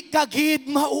hindi kagid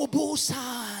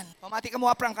maubusan. Pamati ka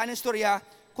mo aprang kanang storya,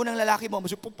 kung ang lalaki mo,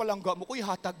 masupong palangga mo, kuy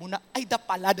hatag mo na, ay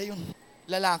dapalada yun.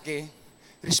 Lalaki,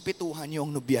 respetuhan yung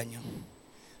nubyan nyo.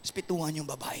 Respetuhan yung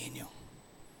babae nyo.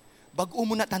 Bago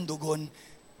mo na tandugon,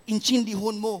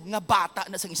 inchindihon mo nga bata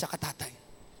na sang isa katatay.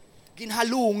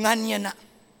 Ginhalungan niya na.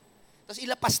 Tapos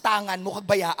ilapastangan mo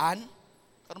kagbayaan,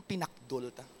 karong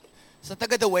pinakdol ta. Sa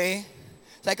taga the way,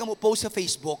 sa ka mo post sa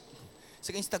Facebook,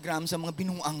 sa Instagram, sa mga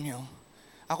binuang nyo,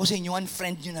 ako sa inyo,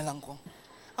 unfriend nyo na lang ko.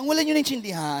 Ang wala nyo na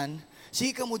intindihan,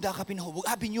 sige ka mo da ka pinahubog,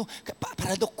 abi nyo,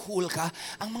 para do cool ka,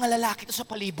 ang mga lalaki to sa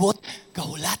palibot,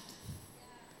 kahulat.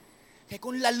 Kaya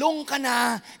kung lalong ka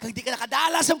na, kung di ka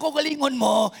nakadalas ang kugalingon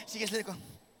mo, sige sila ko,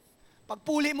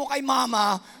 pagpuli mo kay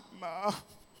mama,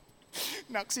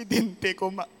 na-aksidente ko,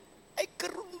 ay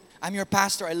karoon. I'm your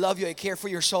pastor, I love you, I care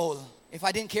for your soul. If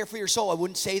I didn't care for your soul, I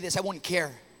wouldn't say this, I wouldn't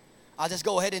care. I'll just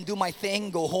go ahead and do my thing,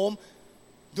 go home,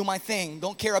 do my thing.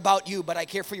 Don't care about you, but I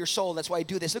care for your soul, that's why I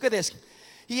do this. Look at this.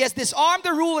 He has disarmed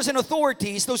the rulers and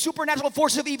authorities, those supernatural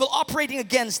forces of evil operating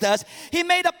against us. He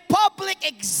made a public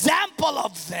example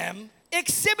of them,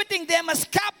 exhibiting them as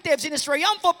captives in his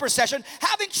triumphal procession,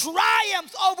 having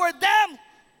triumphed over them.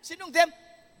 Sinong them?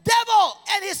 Devil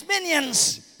and his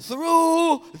minions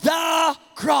through the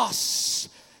cross.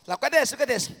 Look at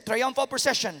this. Triumphal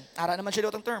procession. Ara naman siya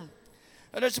dotong term.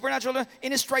 Supernatural.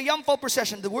 In his triumphal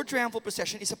procession, the word triumphal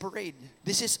procession is a parade.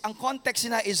 This is, ang context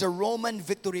na is a Roman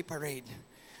victory parade.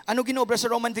 Ano ginobra sa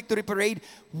Roman victory parade?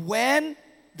 When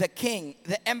the king,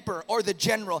 the emperor, or the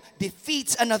general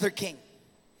defeats another king,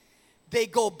 they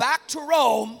go back to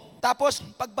Rome, tapos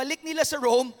pagbalik nila sa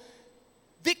Rome,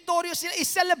 victorious sila,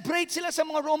 i-celebrate sila sa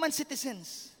mga Roman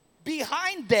citizens.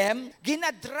 Behind them,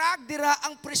 ginadrag dira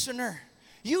ang prisoner.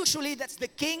 Usually, that's the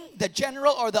king, the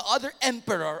general, or the other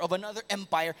emperor of another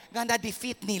empire nga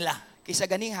na-defeat nila. Kaysa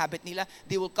ganing habit nila,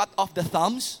 they will cut off the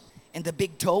thumbs and the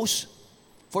big toes.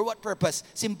 For what purpose?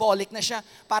 Symbolic na siya,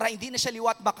 para hindi na siya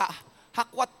liwat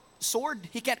makahakwat sword.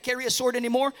 He can't carry a sword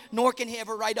anymore, nor can he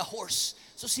ever ride a horse.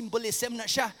 So symbolism na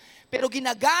siya. Pero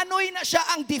ginaganoy na siya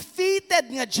ang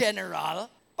defeated nga general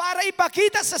para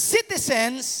ipakita sa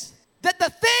citizens that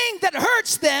the thing that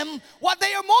hurts them, what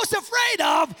they are most afraid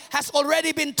of, has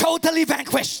already been totally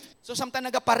vanquished. So samtang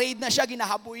nagaparade na siya,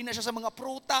 ginahaboy na siya sa mga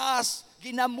prutas,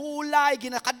 ginamulay,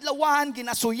 ginakadlawan,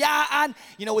 ginasuyaan.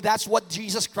 You know, that's what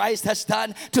Jesus Christ has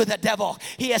done to the devil.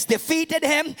 He has defeated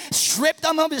him, stripped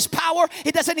him of his power. He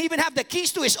doesn't even have the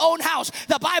keys to his own house.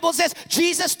 The Bible says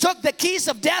Jesus took the keys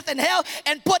of death and hell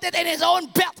and put it in his own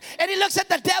belt. And he looks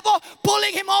at the devil,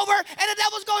 pulling him over, and the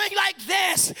devil's going like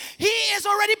this. He is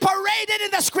already paraded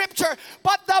in the scripture.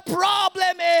 But the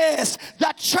problem is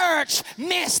the church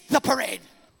missed the parade.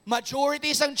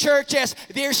 Majorities ng churches,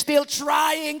 they're still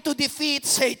trying to defeat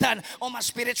Satan. O mas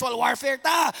spiritual warfare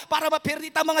ta, para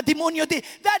mapirdi ta mga demonyo. The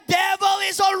devil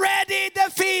is already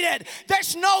defeated.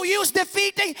 There's no use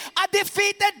defeating a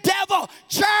defeated devil.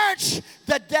 Church,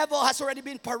 the devil has already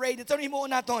been paraded. Ito mo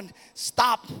naton,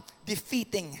 stop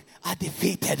defeating a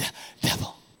defeated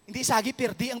devil. Hindi sagi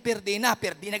pirdi ang pirdi na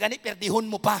gani, pirdihon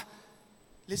mo pa.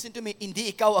 Listen to me, hindi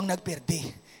ikaw ang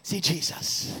nagpirdi, si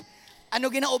Jesus. Ano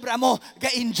ginaobra mo?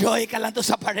 Ga-enjoy ka lang to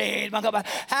sa parade, mga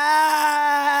kapatid.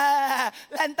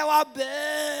 Lantawa.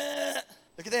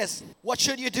 Look at this. What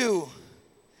should you do?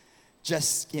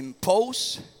 Just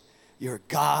impose your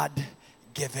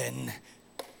God-given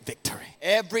victory.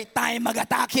 Every time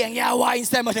mag-atake ang yawa,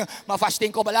 instead mo,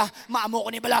 ma-fasting ko bala, maamo ko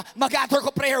ni bala, mag-gather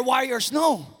ko prayer warriors.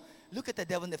 No. Look at the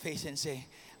devil in the face and say,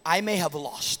 I may have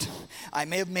lost. I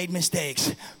may have made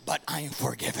mistakes, but I'm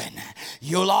forgiven.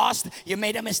 You lost, you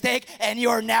made a mistake, and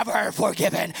you're never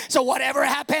forgiven. So whatever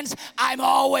happens, I'm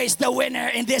always the winner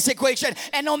in this equation.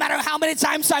 And no matter how many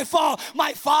times I fall,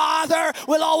 my Father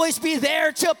will always be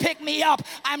there to pick me up.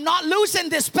 I'm not losing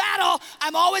this battle.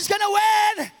 I'm always going to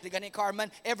win.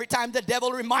 Carmen, every time the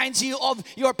devil reminds you of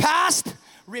your past,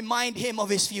 remind him of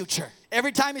his future.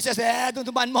 Every time he says,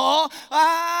 dumduman mo,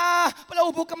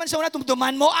 palahubog ka man sa una,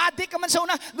 dumduman mo, adik ka man sa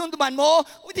una, dumduman mo,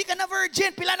 hindi ka na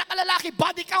virgin, pila na kalalaki,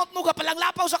 body count mo ka palang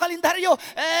lapaw sa kalendaryo,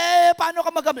 paano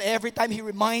ka mag- Every time he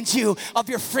reminds you of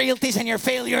your frailties and your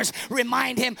failures,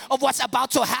 remind him of what's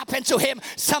about to happen to him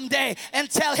someday, and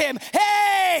tell him,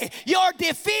 hey, your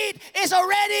defeat is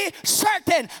already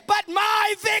certain, but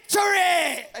my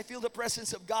victory. I feel the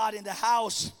presence of God in the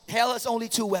house. Hell has only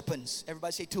two weapons.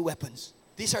 Everybody say two weapons.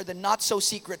 These are the not so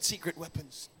secret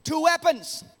weapons. Two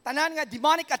weapons. Tanan nga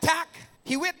demonic attack.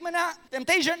 Hiwit man na,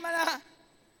 temptation man na,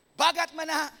 bagat man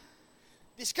na,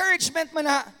 discouragement man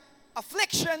na,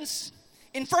 afflictions,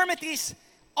 infirmities,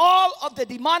 all of the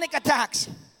demonic attacks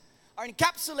are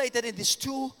encapsulated in these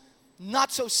two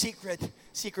not so secret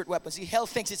weapons. See, hell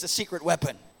thinks it's a secret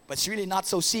weapon, but it's really not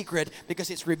so secret because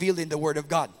it's revealed in the Word of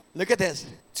God. Look at this.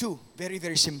 Two, very,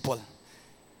 very simple.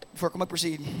 Before ko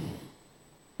mag-proceed.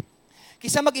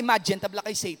 Kisa mag-imagine, tabla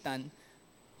kay Satan,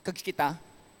 kag kita,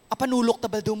 apanulok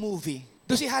tabal do movie.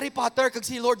 Do si Harry Potter, kag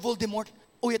si Lord Voldemort,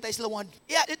 uyata is lawan.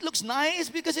 Yeah, it looks nice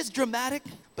because it's dramatic.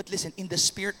 But listen, in the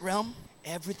spirit realm,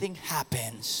 everything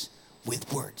happens with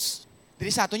words. Diri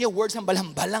sa ato niya, words ang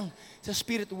balang-balang. Sa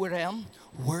spirit realm,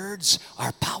 words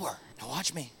are power. Now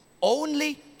watch me.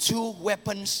 Only two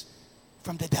weapons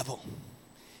from the devil.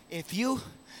 If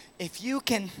you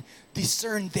can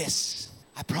discern this,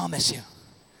 I promise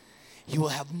you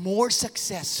will have more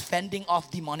success fending off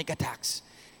demonic attacks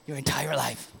your entire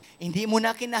life. Hindi mo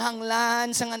na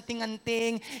kinahanglan sa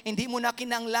nganting-nganting, hindi mo na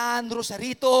kinahanglan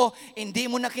rosarito, hindi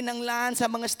mo na kinahanglan sa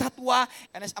mga statwa.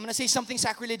 And I'm gonna say something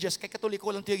sacrilegious, kay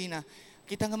Katoliko lang tiyagina.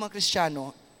 Kita nga mga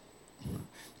Kristiyano,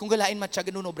 kung galain matya,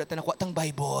 ganun obra, nakuha tang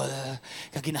Bible,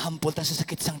 kaginahampol ta sa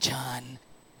sakit sang tiyan,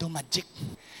 do magic.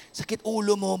 Sakit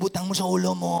ulo mo, butang mo sa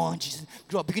ulo mo. Jesus,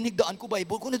 grabe, ginigdaan ko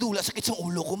Bible, kung nadula, sakit sa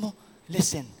ulo ko mo.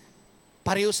 Listen,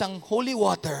 pareho sang holy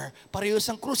water, pareho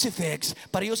sang crucifix,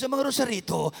 pareho sa mga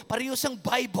rosarito, pareho sang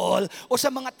Bible, o sa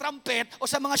mga trumpet, o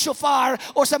sa mga shofar,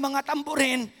 o sa mga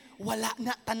tamborin, wala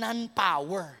na tanan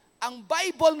power. Ang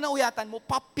Bible na uyatan mo,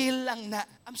 papel lang na.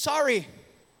 I'm sorry.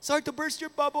 Sorry to burst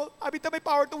your bubble. Abita may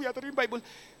power to uyatan yung Bible.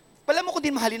 Alam mo kung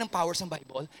din mahalin ng power sa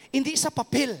Bible? Hindi sa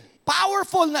papel.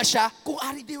 Powerful na siya kung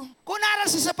ari di. Kung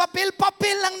naras sa papel,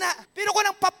 papel lang na. Pero kung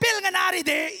ang papel nga nari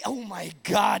di, oh my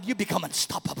God, you become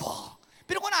unstoppable.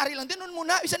 Pero kung nari lang, din nun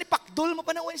muna, isa ni pakdol mo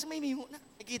pa na sa may miho na.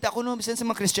 Nakita ko no, bisan sa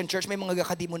mga Christian church, may mga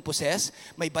gakademon possess,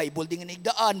 may Bible din nga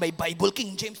naigdaan, may Bible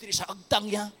King James diri sa agtang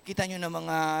ya. Kita nyo na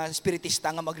mga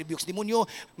spiritista nga mag-rebuke sa demonyo,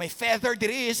 may feather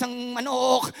diri isang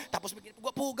manok, tapos may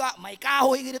puga-puga, may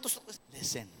kahoy, ganito.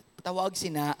 Listen, tawag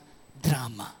sina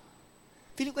drama.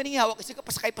 Feeling ko niyawak kasi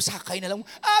kapasakay-pasakay na lang,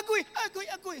 agoy.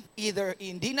 Either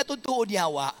hindi natutuod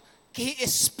yawa,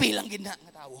 KSP lang gina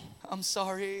nga tao. I'm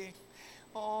sorry.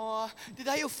 Oh, did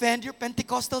I offend your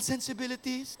Pentecostal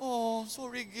sensibilities? Oh,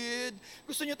 sorry, good.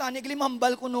 Gusto nyo tanig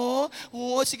limambal ko, no?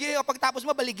 Oh, sige, pagtapos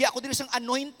mabaligya ako din isang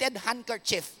anointed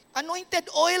handkerchief. Anointed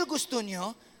oil gusto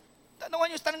nyo? Tanawan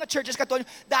nyo, sa churches katuan nyo,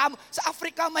 sa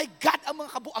Africa, my God, ang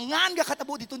mga kabuangan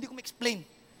katabo dito, hindi ko ma-explain.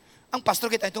 Ang pastor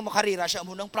kita, itong makarira siya,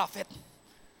 munang prophet.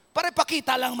 Para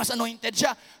pakita lang, mas anointed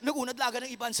siya. Nagunad laga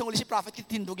ng ibang uli si prophet,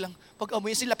 kitindog lang. Pag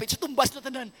amoy siya lapit, siya tumbas na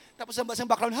tanan. Tapos ang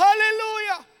basang background,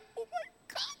 hallelujah! Oh my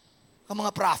God! Ang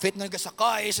mga prophet na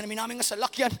nagasakay, sa namin namin nga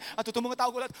salakyan, at itong mga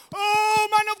tao gulat, oh,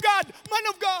 man of God! Man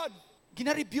of God!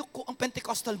 Gina-rebuke ko ang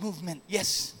Pentecostal movement.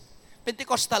 Yes,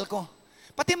 Pentecostal ko.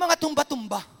 Pati mga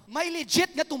tumba-tumba, may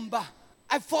legit na tumba.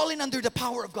 I've fallen under the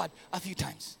power of God a few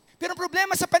times. Pero ang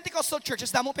problema sa Pentecostal churches,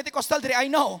 damo Pentecostal dire, I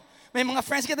know, may mga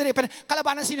friends kita dire,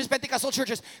 kalabanan sino sa Pentecostal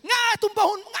churches, nga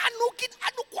tumbahon, nga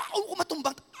ano kwaon ko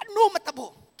matumbang, ano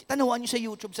matabo. Kitanawan nyo sa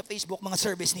YouTube, sa Facebook, mga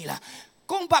service nila.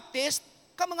 Kung Baptist,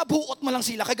 ka mga buot mo lang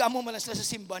sila, kagamo mo lang sila sa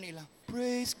simba nila.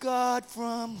 Praise God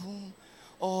from whom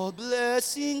all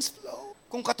blessings flow.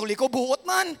 Kung Katoliko, buot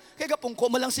man, kaya pungko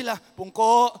mo lang sila.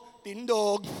 Pungko,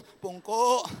 tindog,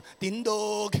 pungko,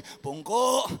 tindog,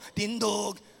 pungko,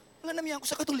 tindog. Wala naman ako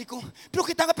sa Katoliko. Pero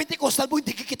kita nga Pentecostal mo,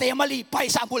 hindi kita yung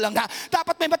malipay. Saan mo lang nga.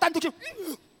 Dapat may matandog siya.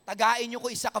 Tagain nyo ko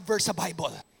isa ka verse sa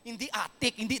Bible. Hindi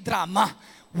atik, hindi drama.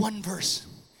 One verse.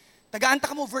 Tagaan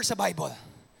ka mo verse sa Bible.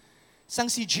 Sang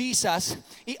si Jesus,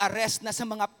 i-arrest na sa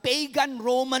mga pagan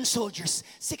Roman soldiers,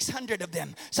 600 of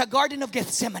them, sa Garden of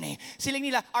Gethsemane.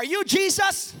 Siling nila, are you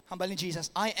Jesus? Hambal ni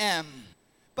Jesus, I am.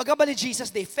 Paghambal ni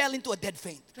Jesus, they fell into a dead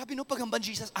faint. Grabe no, paghambal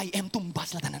ni Jesus, I am,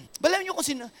 tumbas na tanan. Balaw nyo kung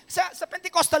sino, sa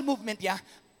Pentecostal movement,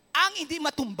 ang hindi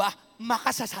matumba,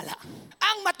 makasasala.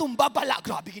 Ang matumba, bala.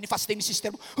 Grabe, gini fasting ni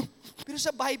sister mo. Pero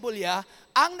sa Bible,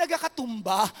 ang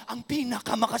nagakatumba, ang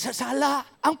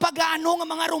pinakamakasasala. Ang pag-ano ng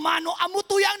mga Romano,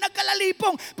 amutuyang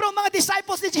nagkalalipong. Pero mga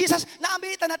disciples ni Jesus,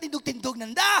 naamita na tindog-tindog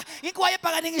nanda. Inkwaya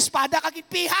pa ganing espada,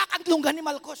 kagipihak ang lunggan ni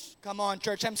Malchus. Come on,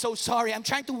 church, I'm so sorry. I'm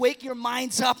trying to wake your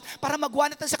minds up para magwa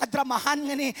natin sa kadramahan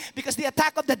nga ni. Because the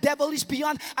attack of the devil is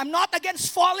beyond. I'm not against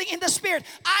falling in the spirit.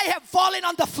 I have fallen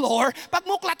on the floor. Pag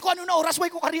muklat ko, ano na oras, way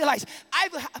ko ka-realize.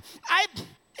 I've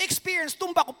experienced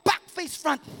tumba ko, back face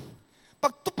front.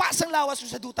 Pag tupas ang lawas ko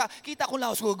sa duta, kita ko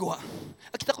lawas ko gagawa.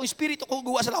 Kita ko yung espiritu ko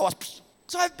gagawa sa lawas.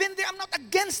 So I've been there, I'm not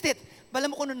against it. Bala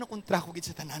mo ko na nakontra ko gid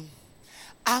sa tanan.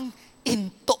 Ang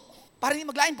into. Para hindi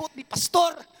maglain buot ni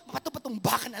pastor.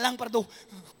 Mapatumba ka na lang para daw.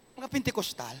 Mga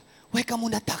Pentecostal, huwag ka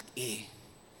muna tak-i.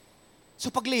 So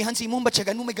paglihan si mo,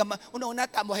 batyagan mo, may gama, una-una,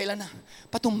 tamo, hila na.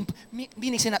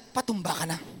 Meaning sinat, patumba ka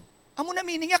na. Amo na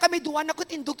meaning nga, kami duwan ako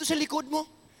tindog to sa likod mo.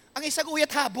 Ang isang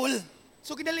uyat habol.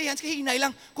 So ginalihan, sa hinay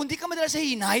lang. Kung di ka madala sa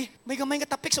hinay, may gamay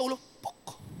nga tapik sa ulo.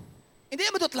 Pok! Hindi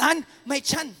na madutlan, may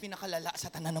tiyan. Pinakalala sa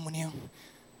tanan mo niyo.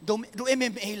 Do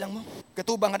MMA lang mo.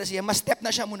 Katubang nga na siya, mas step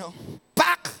na siya mo no.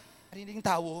 Pak! Harinig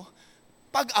tao,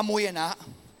 pag amoy na,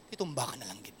 itumba ka na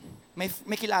lang.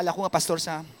 May kilala ko nga pastor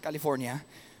sa California,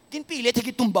 ginpilit,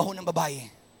 higit tumbaho ng babae.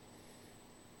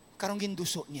 Karong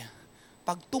ginduso niya.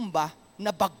 Pag tumba,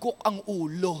 nabagok ang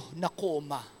ulo na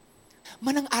koma.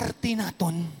 Manang arte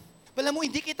naton. Bala mo,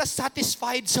 hindi kita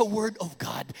satisfied sa word of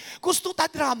God. Gusto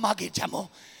ta drama, gidya mo.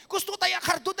 Gusto tayo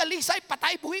kardo dalisay,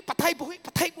 patay buhi.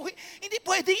 Hindi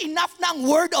pwede enough na ang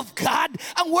word of God.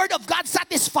 Ang word of God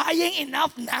satisfying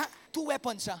enough na. 2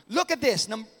 weapons. Look at this.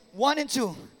 1 and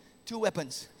 2. 2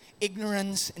 weapons.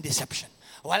 Ignorance and deception.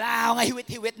 Wala nga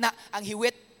hiwit-hiwit na. Ang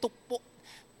hiwit, tupo.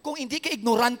 Kung hindi ka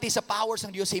ignorante sa powers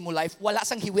ng Diyos sa imo life, wala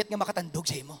sang hiwit nga makatandog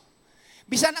sa imo.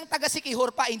 Bisan ang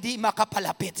taga-sikihor pa, hindi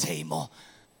makapalapit sa imo.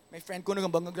 May friend ko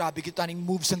nagambang grabe kita ning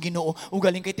moves ang Ginoo.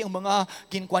 Ugaling kay ti ang mga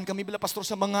kinkuan kami bila pastor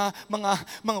sa mga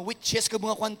witches kag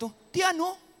mga kwanto. Ti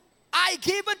ano? I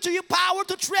give unto you power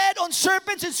to tread on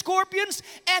serpents and scorpions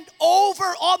and over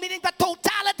all, meaning the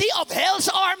totality of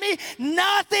hell's army.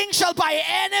 Nothing shall by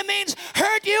any means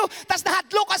hurt you. Tas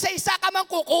nahadlo ka sa isa ka mang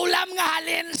kukulam nga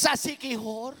halin sa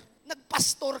sikihor.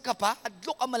 Nagpastor ka pa,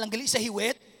 adlo ka malanggali sa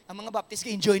hiwit. Ang mga Baptist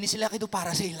ka-enjoy ni sila kito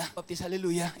para sa ila. Baptist,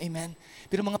 hallelujah, amen.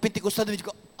 Pero mga Pentecostal,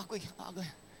 agoy,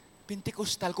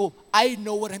 Pentecostal ko, I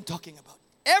know what I'm talking about.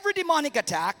 Every demonic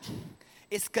attack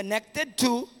is connected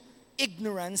to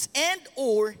ignorance and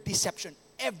or deception.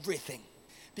 Everything.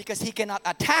 Because he cannot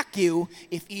attack you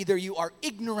if either you are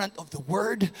ignorant of the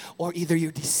word or either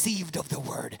you're deceived of the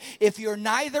word. If you're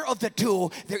neither of the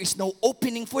two, there is no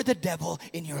opening for the devil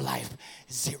in your life.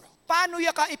 Zero. Paano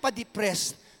ya ka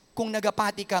ipadepress kung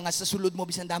nagapati ka nga sa sulod mo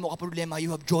bisan damo ka problema, you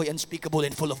have joy unspeakable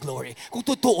and full of glory. Kung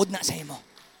tutuod na sa imo.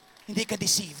 Hindi ka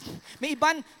deceived. May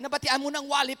iban, nabatian mo ng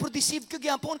wali, pero deceived ka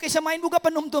gyapon. Kaysa main mo ka,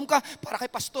 panumdum ka, para kay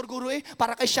Pastor Guru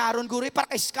para kay Sharon Guru para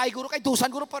kay Sky Guru, kay Dusan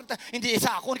Guru, hindi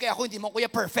sa akon, kaya ako hindi mo kuya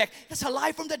perfect. That's a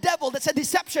lie from the devil. That's a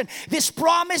deception. This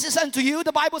promise is unto you,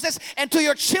 the Bible says, and to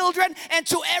your children, and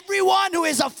to everyone who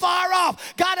is afar off.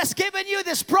 God has given you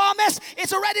this promise.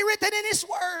 It's already written in His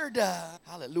Word.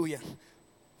 Hallelujah.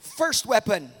 First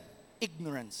weapon,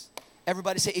 ignorance.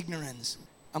 Everybody say ignorance.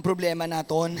 Ang problema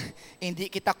naton, hindi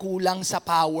kita kulang sa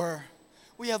power.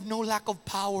 We have no lack of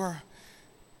power.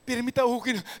 Pirimita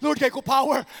hukin, Lord, gay ko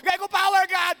power. Gay ko power,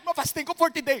 God. Mapasting ko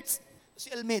 40 days.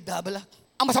 Si Almeida, balak.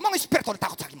 Ang masamang espiritu,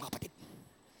 natakot sa akin mga kapatid.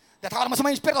 Natakot ang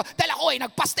masamang espiritu, dahil ako ay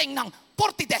nagpasting ng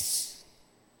 40 days.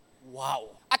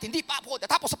 Wow. At hindi pa ako,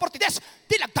 natapos sa 40 days,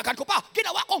 dinagdagan ko pa.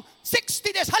 Ginawa kong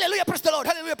 60 days. Hallelujah, praise the Lord.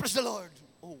 Hallelujah, praise the Lord.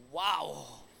 Oh,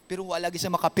 wow. Pero wala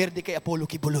sa makaperde kay Apollo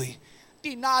Kibuloy.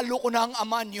 Tinalo ko na ang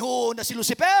ama niyo na si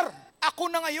Lucifer. Ako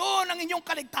na ngayon ang inyong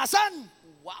kaligtasan.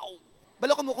 Wow.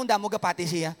 Balo ko mo kung damo gapati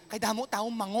siya. Kay damo taong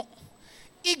mango.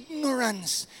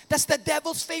 Ignorance. That's the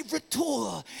devil's favorite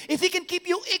tool. If he can keep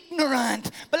you ignorant.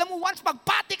 Bala mo once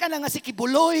magpati ka na nga si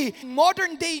Kibuloy.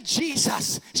 Modern day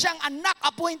Jesus. Siyang anak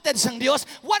appointed sang Diyos.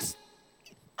 Once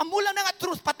amulang na nga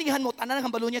truth, patihan mo. Tanan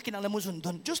ang balo niya kinanglan mo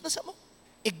sundon. Diyos na sa mo.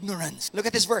 Ignorance. Look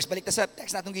at this verse. Balik ta sa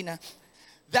text natong gina.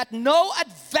 That no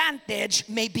advantage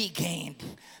may be gained.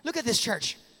 Look at this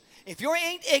church. If you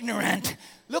ain't ignorant,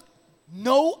 look,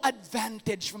 no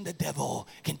advantage from the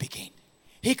devil can be gained.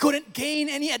 He couldn't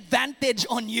gain any advantage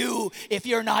on you if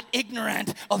you're not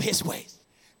ignorant of his ways.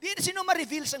 Di na sino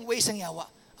ma-reveal sang ways ng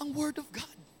Yawa? Ang word of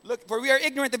God. Look, for we are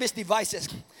ignorant of his devices.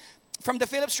 From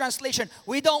the Phillips translation,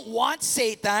 we don't want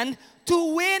Satan to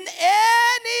win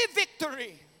any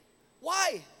victory.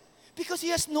 Why? Because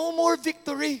he has no more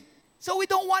victory. So we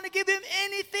don't want to give him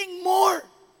anything more.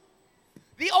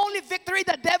 The only victory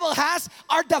the devil has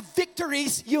are the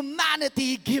victories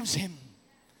humanity gives him.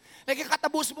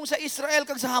 Nagkakatabos mo sa Israel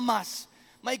kag sa Hamas.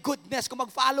 My goodness, kung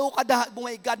mag-follow ka da, oh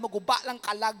my God, maguba lang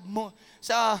kalag mo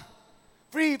sa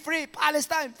free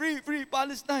Palestine, free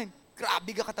Palestine.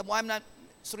 Grabe ka katamo. I'm not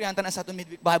suryanta na sa ato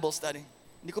midweek Bible study.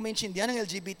 Hindi ko maintindihan ng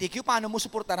LGBTQ, paano mo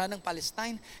suportaran ng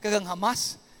Palestine kagang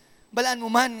Hamas? Balaan mo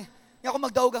man, kung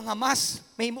magdawag ang Hamas,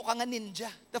 may mukha nga ninja.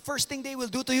 The first thing they will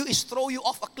do to you is throw you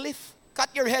off a cliff. Cut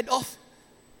your head off.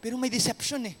 Pero may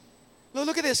deception eh.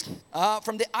 Look at this.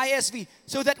 From the ISV.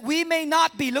 So that we may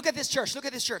not be, look at this church,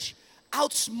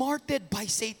 outsmarted by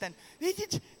Satan.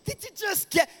 Did you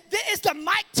just get, is the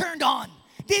mic turned on?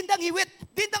 Dindang hiwit,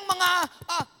 dindang mga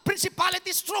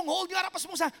principality, stronghold, yung arapas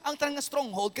mo sa, ang tanang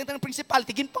stronghold, kaya tanang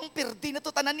principality, ginpang perdi na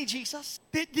to tanan ni Jesus.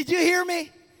 Did you hear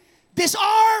me?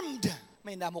 Disarmed!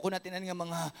 May namo ko natin nga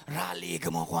mga rally,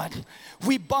 mga kwan.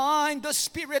 We bind the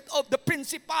spirit of the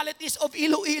principalities of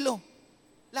Iloilo.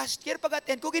 Last year,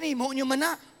 pag-attend ko, ginimo nyo man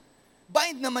na.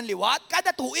 Bind naman liwat,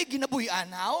 kada tuig,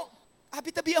 ginabuhi-anaw.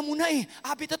 Abi-tabihan mo na eh.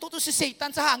 Abi-tatuto si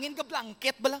Satan sa hangin ka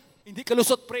blanket bala. Hindi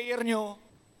kalusot prayer nyo.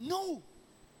 No.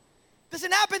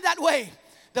 Doesn't happen that way.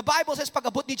 The Bible says,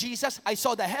 pag-abot ni Jesus, I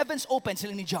saw the heavens open,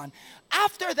 sila ni John.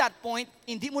 After that point,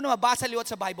 hindi mo na mabasa liwat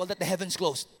sa Bible that the heavens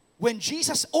closed. When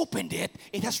Jesus opened it,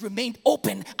 it has remained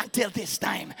open until this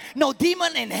time. No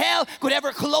demon in hell could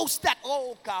ever close that.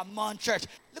 Oh, come on, church.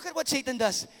 Look at what Satan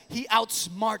does. He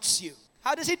outsmarts you.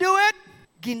 How does he do it?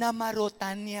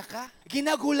 Ginamarotan niya ka.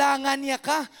 Ginagulangan niya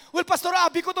ka. Well, Pastor,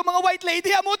 abi ko to mga white lady,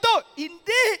 amo to.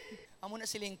 Hindi. Amo na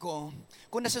siling ko,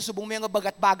 kung nasusubong mo yung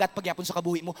bagat-bagat pagyapon sa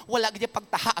kabuhi mo, wala gaya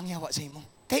pagtaha ang yawa sa imo.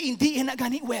 Kaya hindi yan na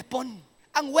gani weapon.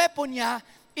 Ang weapon niya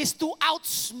is to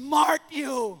outsmart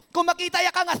you. Kung makita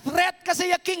ya ka nga threat ka sa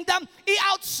iya kingdom,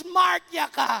 i-outsmart ya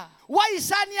ka.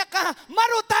 Waisan niya ka,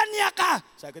 marutan niya ka.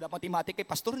 Sabi ko dapat mathematic kay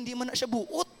pastor, hindi man na siya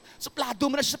buot. Suplado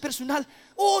man na siya sa personal.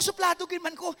 Oo, suplado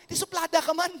man ko. Di suplada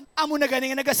ka man. Amo na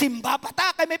ganing nagasimba,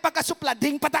 pata, kay may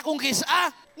pagkasuplading, pata kong kisa.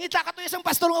 Ngita ka to isang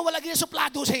pastor nga wala gina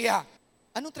suplado sa iya.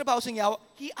 Anong trabaho sa iya?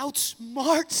 He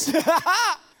outsmarts.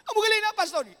 Amo galing na,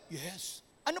 pastor. Yes.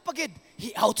 Ano pagid?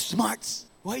 He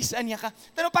outsmarts. Waisan niya ka.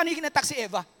 Pero paano yung kinatak si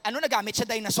Eva? Ano nagamit siya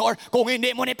dinosaur? Kung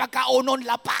hindi mo na pagkaunon,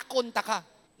 lapakon ta ka.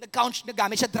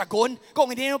 Nagamit siya dragon?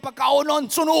 Kung hindi mo pagkaunon,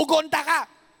 sunugon ta ka.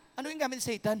 Ano yung gamit ni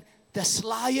Satan? The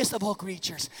slyest of all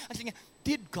creatures. Ang sabi niya,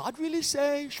 did God really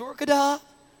say? Sure ka da?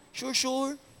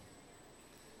 Sure.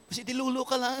 Kasi dilulo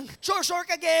ka lang. Sure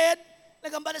ka, Ged.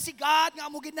 Nagamba na si God, nga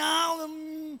mo ginaw.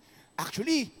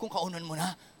 Actually, kung kaunon mo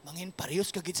na, mangin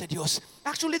parehos kagid sa Diyos.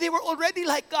 Actually, they were already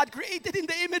like God, created in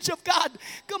the image of God.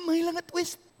 Kamay lang a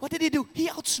twist. What did he do? He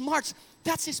outsmarts.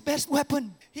 That's his best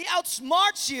weapon. He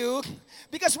outsmarts you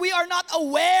because we are not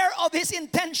aware of his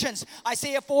intentions.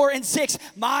 Isaiah 4:6,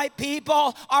 my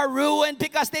people are ruined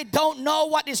because they don't know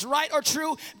what is right or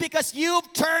true because you've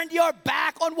turned your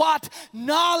back on what?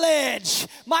 Knowledge.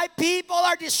 My people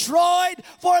are destroyed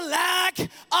for lack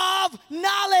of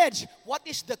knowledge. What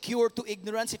is the cure to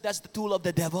ignorance if that's the tool of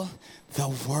the devil? The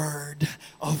Word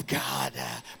of God.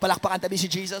 Palakpakan tabi si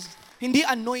Jesus. Hindi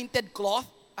anointed cloth.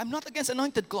 I'm not against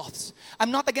anointed cloths. I'm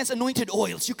not against anointed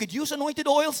oils. You could use anointed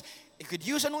oils. You could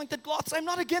use anointed cloths. I'm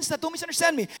not against that. Don't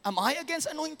misunderstand me. Am I against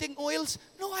anointing oils?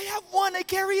 No, I have one. I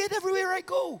carry it everywhere I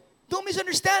go. Don't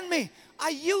misunderstand me. I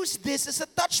use this as a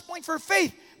touch point for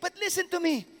faith. But listen to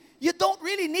me. You don't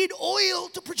really need oil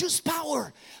to produce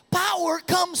power. Power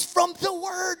comes from the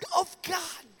Word of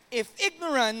God. If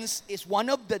ignorance is one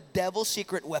of the devil's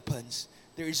secret weapons,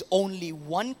 there is only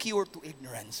one cure to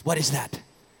ignorance. What is that?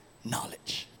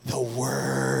 Knowledge. The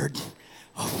Word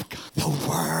of God. The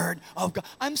Word of God.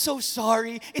 I'm so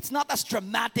sorry. It's not as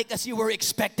dramatic as you were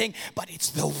expecting, but it's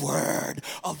the Word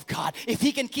of God. If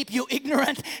He can keep you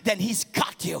ignorant, then He's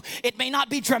got you. It may not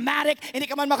be dramatic, hindi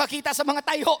ka man makakita sa mga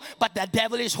tayo, but the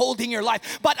devil is holding your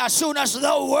life. But as soon as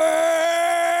the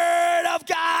Word of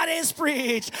God is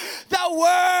preached, the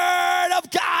Word of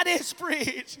God is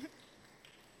preached.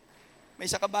 May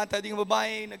isa kabanta ding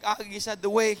babae, nag-aagisa the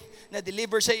way,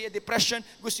 na-deliver sa iya depression,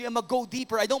 gusto niya mag-go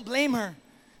deeper. I don't blame her.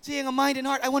 Siya nga mind and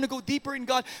heart, I want to go deeper in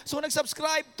God. So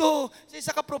nag-subscribe to sa isa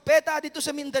ka propeta dito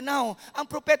sa Mindanao. Ang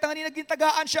propeta nga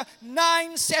nagtagaan siya,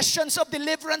 9 sessions of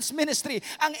deliverance ministry.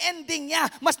 Ang ending niya,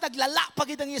 mas naglala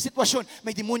pagid ang iya sitwasyon.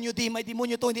 May demonyo di, may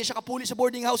demonyo to, hindi siya kapuli sa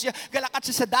boarding house niya, galakat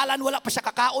siya sa dalan, wala pa siya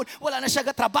kakaon, wala na siya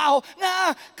katrabaho. Nga,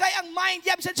 kaya ang mind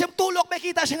niya, bisan siyang tulog, may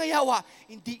kita siya ngayawa.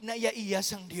 Hindi na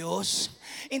iyaiyas ang Diyos.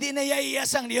 Hindi na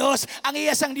iyaiyas ang Diyos. Ang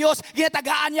iyas ang Diyos,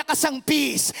 ginatagaan niya kasang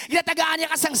peace. Ginatagaan niya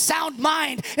kasang sound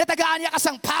mind. Ginatagaan niya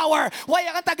kasang power.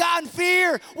 Why ang tagaan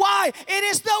fear? Why? It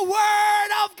is the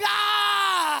Word of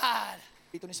God.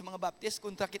 Dito ni sa mga Baptist,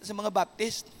 kontra kita sa mga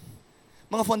Baptist.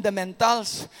 Mga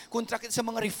fundamentals, kontra kita sa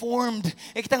mga reformed.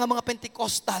 Kita nga mga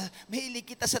Pentecostal,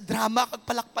 mahilig kita sa drama,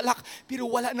 kagpalak-palak, pero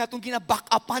wala na itong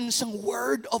gina-back-upan sa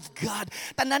Word of God.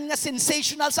 Tanan nga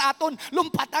sensational sa aton,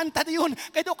 lumpatan ta yun.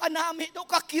 Kaya do ka nami, do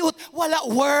ka cute, wala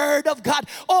Word of God.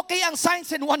 Okay ang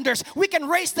signs and wonders. We can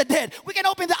raise the dead. We can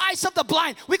open the eyes of the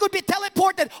blind. We could be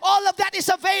teleported. All of that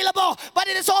is available, but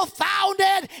it is all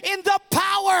founded in the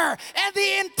power and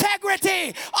the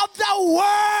integrity of the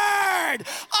Word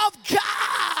of God.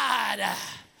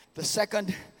 The second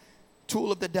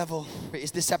tool of the devil is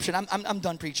deception. I'm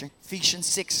done preaching. Ephesians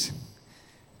 6:10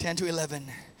 10 to 11.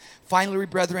 Finally,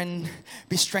 brethren,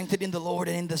 be strengthened in the Lord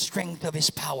and in the strength of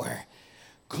His power.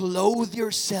 Clothe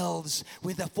yourselves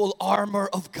with the full armor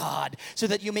of God so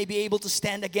that you may be able to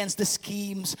stand against the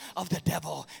schemes of the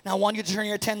devil. Now, I want you to turn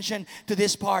your attention to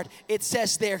this part. It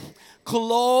says there,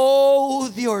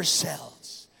 clothe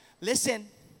yourselves. Listen,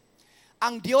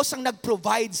 ang Diyos ang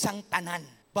nag-provide sang tanan,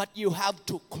 but you have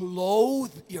to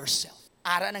clothe yourself.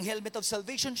 Ara ng helmet of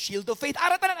salvation, shield of faith.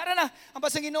 Ara na. Ang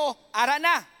basang Ginoo, ara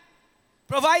na.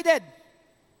 Provided.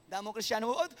 Damo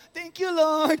Kristiyano, oh, thank you,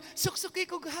 Lord. Suksuki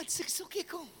ko, God. Suksuki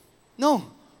ko. No.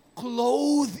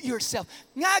 Clothe yourself.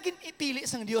 Nga ipili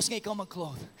sang Diyos nga ikaw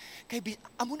mag-clothe. Kay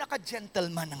amo na ka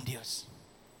gentleman ng Diyos.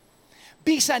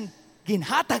 Bisan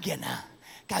ginhatag yan na.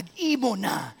 Kag imo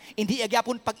na. Hindi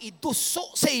agyapon pag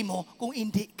iduso sa imo kung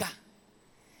hindi ka.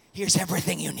 Here's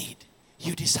everything you need.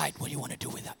 You decide what you want to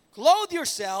do with that. Clothe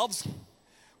yourselves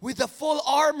with the full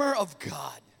armor of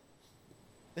God.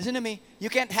 Listen to me, you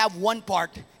can't have one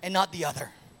part and not the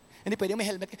other. Hindi pwede may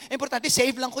helmet. Importante,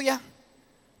 save lang kuya.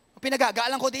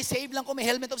 Pinagagaalan ko, save lang ko, may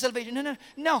helmet of salvation.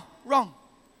 No, wrong.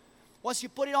 Once you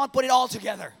put it on, put it all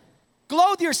together.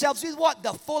 Clothe yourselves with what?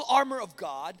 The full armor of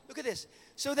God. Look at this.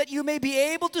 So that you may be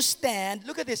able to stand,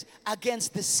 look at this,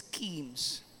 against the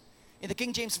schemes. In the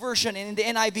King James Version and in the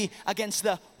NIV, against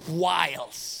the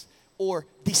wiles or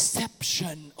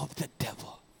deception of the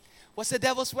devil. What's the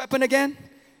devil's weapon again?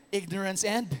 Ignorance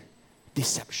and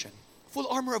deception. Full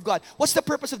armor of God. What's the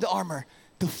purpose of the armor?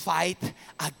 To fight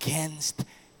against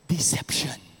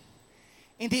deception.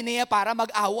 Hindi niya para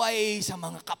mag-away sa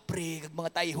mga kapre,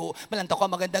 mga tayho. Malantaw ka,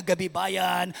 magandang gabi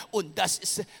bayan. Undas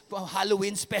is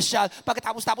Halloween special.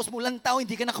 Pagkatapos mo lantaw,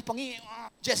 hindi ka nakapangi.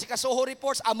 Jessica Soho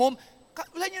reports, amom.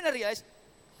 Wala niyo na-realize,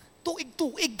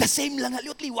 tuig-tuig, the same lang,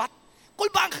 liwat-liwat. Kul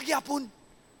ba ang kagyapon?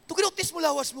 Tuginutis mo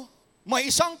lawas mo.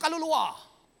 May isang kaluluwa.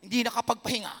 Hindi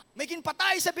nakapagpahinga. May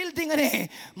ginpatay sa building ani.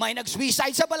 May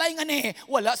nag-suicide sa balay ani.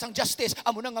 Wala sang justice.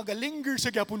 Amo na nga galingger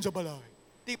sa gyapon sa balay.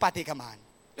 Di pati ka man.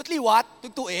 Liwat,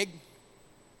 tugtuig.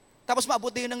 Tapos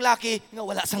maabot na yun ng laki nga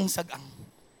wala sang sagang.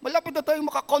 Malapit na tayong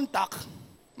makakontak.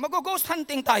 Mag-ghost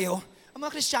hunting tayo. Ang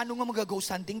mga Kristiyano nga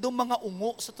mag-ghost hunting, doon mga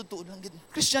ungo sa totoo lang.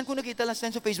 Kristiyano ko nakita lang sa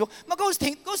Facebook,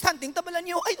 ghost hunting, tabalan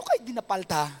niyo, ay, okay, di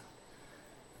napalta.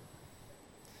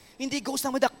 Hindi ghost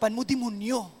na madakpan mo,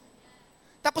 demonyo.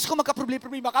 Tapos kung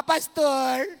magka-problema ka,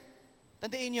 Pastor,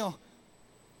 tandaan nyo,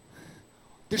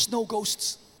 there's no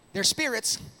ghosts. They're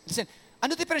spirits. Listen,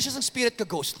 ano diferensya ng spirit ka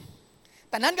ghost?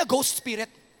 Tanan nga ghost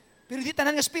spirit, pero hindi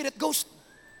tanan nga spirit ghost.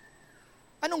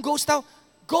 Anong ghost daw?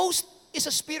 Ghost is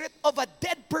a spirit of a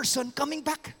dead person coming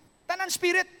back. Tanan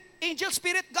spirit, angel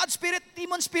spirit, God spirit,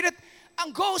 demon spirit. Ang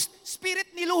ghost,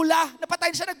 spirit ni Lula, napatay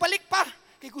siya, nagbalik pa.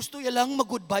 Kaya gusto niya lang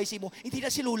mag-goodbye si mo. Hindi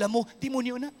na si Lula mo,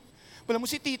 demonyo na. Wala mo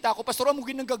si tita ko, pastor, mo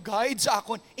ginang-guide sa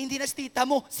akon. Hindi na si tita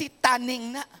mo, si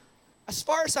Taning na. As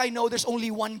far as I know, there's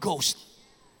only one ghost.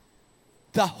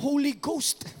 The Holy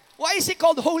Ghost. Why is he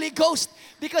called Holy Ghost?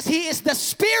 Because he is the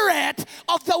spirit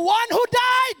of the one who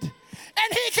died. And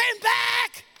he came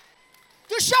back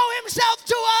to show himself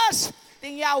to us.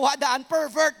 Tingyawa daan,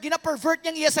 pervert. Gina-pervert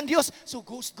niyang iyas ang Diyos. So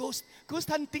ghost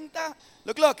hunting ta.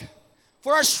 Look.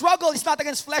 For our struggle is not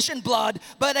against flesh and blood,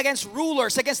 but against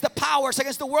rulers, against the powers,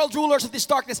 against the world rulers of this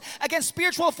darkness, against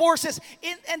spiritual forces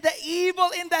and the evil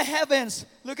in the heavens.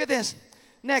 Look at this.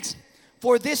 Next.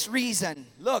 For this reason,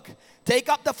 look, take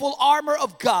up the full armor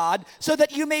of God so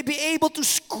that you may be able to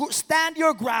stand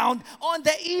your ground on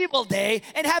the evil day,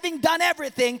 and having done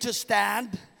everything to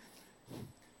stand.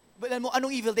 But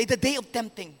anong evil day? The day of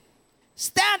tempting.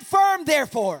 Stand firm,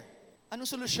 therefore. Anong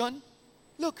solusyon?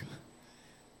 Look.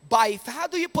 How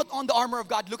do you put on the armor of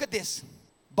God? Look at this.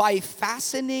 By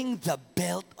fastening the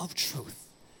belt of truth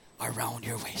around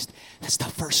your waist. That's the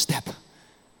first step.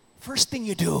 First thing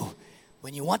you do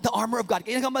when you want the armor of God,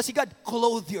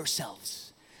 clothe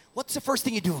yourselves. What's the first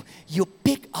thing you do? You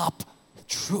pick up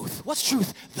truth. What's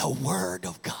truth? The Word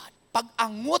of God. Pag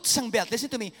angot sang belt, listen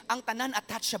to me, ang tanan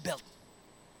attached sa belt.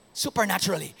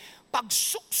 Supernaturally. Pag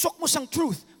suksok mo sang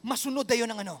truth, masunod dayon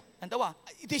ng ano. Antawa,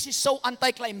 this is so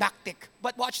anticlimactic.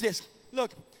 But watch this.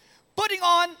 Look, putting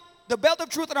on the belt of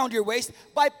truth around your waist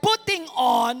by putting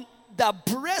on the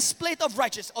breastplate of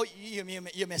righteousness. Oh,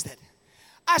 you missed it.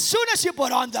 As soon as you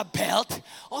put on the belt,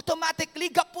 automatically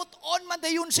gaput on man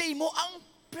dayon sa imo ang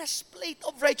breastplate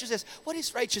of righteousness. What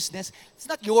is righteousness? It's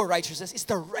not your righteousness. It's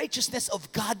the righteousness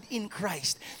of God in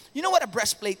Christ. You know what a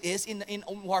breastplate is in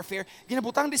warfare?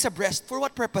 Ginabutang din sa breast. For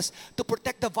what purpose? To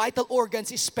protect the vital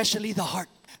organs, especially the heart.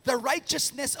 The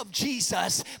righteousness of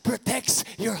Jesus protects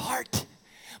your heart.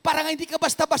 Para nga hindi ka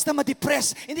basta-basta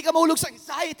ma-depress, hindi ka mahulog sa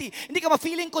anxiety, hindi ka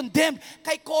ma-feeling condemned.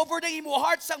 Kay cover ng imo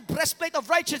heart sang breastplate of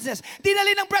righteousness.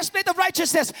 Dinali ng breastplate of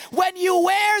righteousness. When you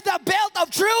wear the belt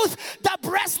of truth, the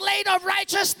breastplate of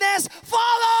righteousness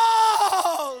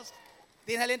follows.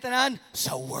 Dinalin tanan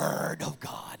sa Word of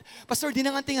God. Pastor, di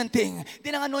nang anting-anting, di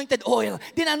nang anointed oil,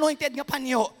 di nang anointed nga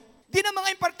panyo, di nang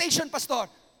mga impartation, Pastor.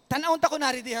 Tanawon ta ko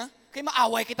naridi ha? Kay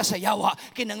maaway kita sa yawa,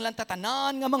 kinanglan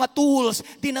tatanan nga mga tools,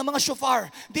 di nang mga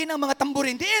shofar, di nang mga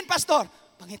tamburin, diin, Pastor.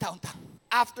 Pangitaon ta.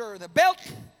 After the belt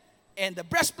and the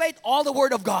breastplate, all the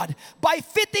Word of God. By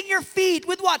fitting your feet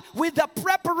with what? With the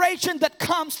preparation that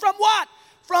comes from what?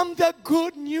 From the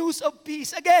good news of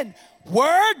peace. Again,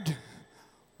 Word,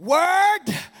 Word,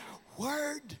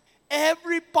 Word.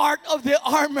 Every part of the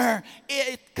armor,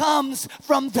 it comes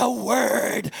from the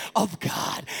Word of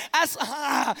God. As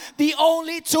the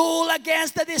only tool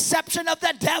against the deception of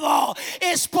the devil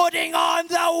is putting on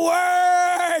the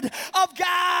Word of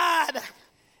God.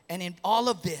 And in all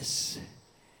of this,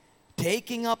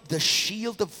 taking up the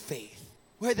shield of faith.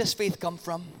 Where does faith come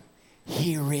from?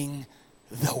 Hearing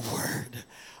the Word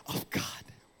of God.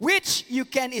 Which you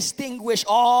can extinguish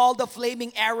all the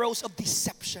flaming arrows of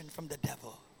deception from the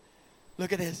devil.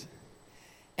 Look at this.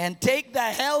 And take the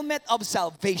helmet of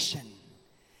salvation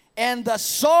and the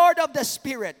sword of the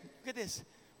Spirit. Look at this.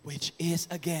 Which is,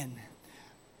 again,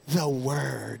 the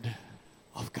Word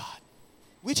of God.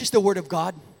 Which is the Word of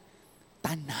God?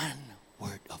 Tanan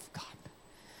Word of God.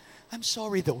 I'm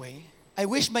sorry the way. I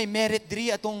wish may merit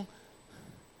diri atong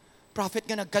prophet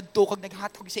nga nagkadto kag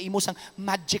naghatag sa imo sang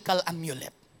magical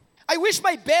amulet. I wish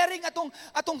may bearing atong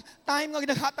time nga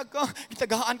naghatag ka,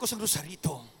 gitagahaan ko sang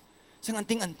rosarito. Sang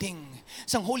anting-anting,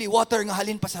 sang holy water nga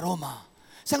halin pa sa Roma,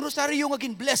 sang rosaryo nga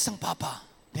ginbless sang Papa.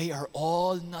 They are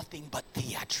all nothing but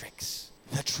theatrics.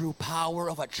 The true power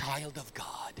of a child of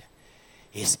God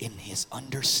is in his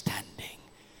understanding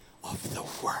of the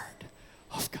Word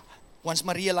of God. Once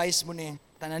ma-realize mo ni,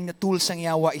 tanan nga tools sang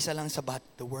yawa, isa lang sabat,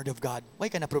 the Word of God.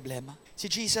 Why ka na problema? Si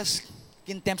Jesus,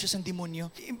 kintempt siya sang demonyo.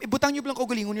 Ibutang niyo lang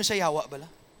kaugalingon niyo sa yawa bala.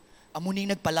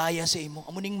 Amuning nagpalaya sa imo.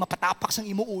 Amuning mapatapak sang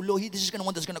imo ulo. This is gonna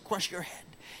one that's gonna crush your head.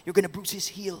 You're gonna bruise his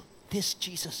heel. This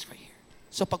Jesus right here.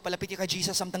 So pagpalapit ka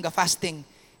Jesus samtang fasting,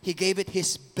 he gave it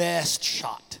his best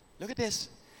shot. Look at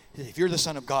this. If you're the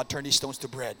Son of God, turn these stones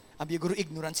to bread. Ang biyaguro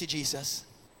ignorant si Jesus.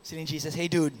 Siling Jesus, hey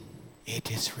dude,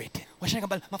 it is written. Wala siya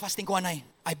nagkabal, mafasting ko anay.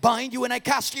 I bind you and I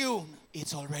cast you.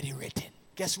 It's already written.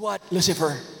 Guess what,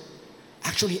 Lucifer?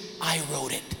 Actually, I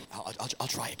wrote it. I'll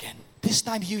try again. This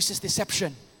time he uses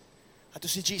deception. Ato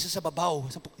si Jesus sa babaw.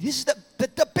 This is the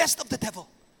best of the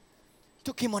devil.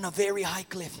 Took him on a very high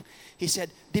cliff. He said,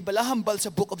 di bala hambal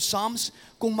sa book of Psalms,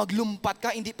 kung maglumpat ka,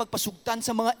 hindi pagpasugtan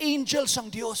sa mga angels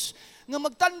ang Diyos, nga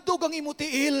magtandog ang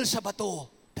imutiil sa bato.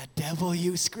 The devil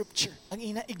used scripture. Ang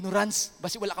ina, ignorance.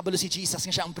 Basi wala kabalo si Jesus,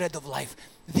 nga siya ang bread of life.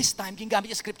 This time, gingamit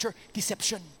niya scripture,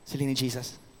 deception. Sili ni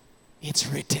Jesus, it's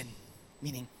written.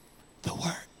 Meaning, the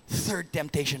word. Third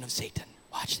temptation of Satan.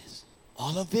 Watch this.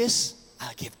 All of this,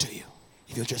 I'll give to you.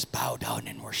 If you'll just bow down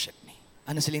and worship me.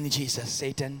 Ano sila ni Jesus?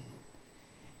 Satan,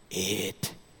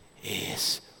 it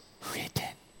is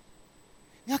written.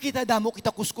 Nga kita damo,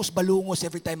 kita kuskus balungos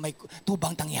every time may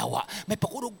tubang tangyawa. May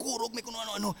pakurog-kurog, may kuno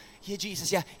ano-ano. Yeah,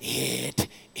 Jesus, yeah. It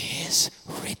is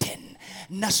written.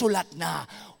 Nasulat na,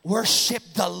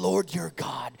 worship the Lord your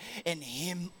God, and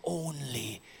Him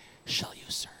only shall you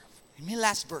serve. And my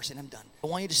last verse, and I'm done. I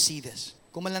want you to see this.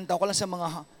 Kung malantaw ko lang sa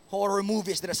mga horror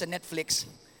movies dira sa Netflix,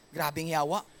 grabing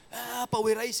yawa.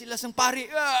 Pawiray sila sang pari.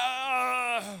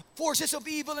 Forces of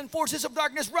evil and forces of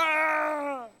darkness.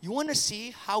 You want to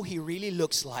see how he really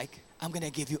looks like?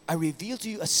 I reveal to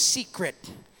you a secret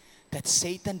that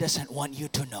Satan doesn't want you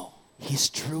to know. His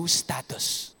true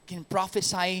status.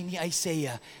 Ginprophesy ni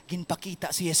Isaiah,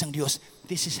 ginpakita siya sang Diyos.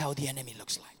 This is how the enemy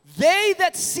looks like. They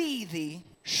that see thee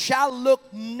shall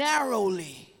look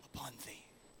narrowly upon thee.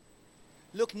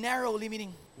 Look narrowly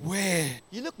meaning, where?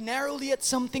 You look narrowly at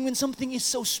something when something is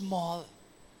so small.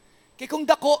 Kaya kung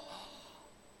dako,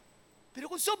 pero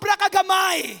kung sobra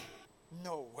kagamay,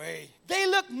 no way. They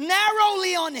look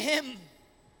narrowly on him.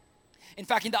 In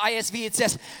fact, in the ISV it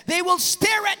says, they will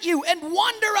stare at you and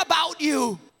wonder about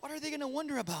you. What are they going to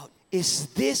wonder about? Is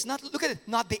this, look at it,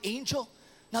 not the angel,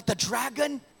 not the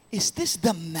dragon. Is this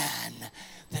the man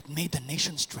that made the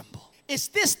nations tremble? Is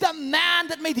this the man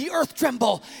that made the earth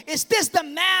tremble? Is this the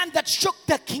man that shook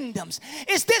the kingdoms?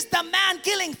 Is this the man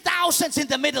killing thousands in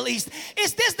the Middle East?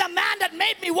 Is this the man that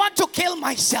made me want to kill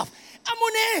myself?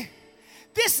 Amune,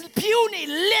 this puny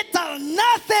little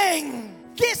nothing.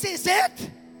 This is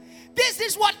it. This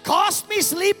is what cost me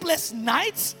sleepless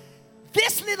nights.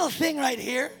 This little thing right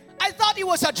here. I thought he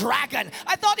was a dragon.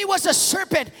 I thought he was a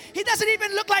serpent. He doesn't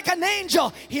even look like an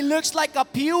angel. He looks like a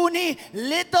puny,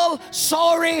 little,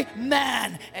 sorry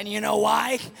man. And you know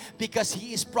why? Because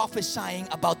he is prophesying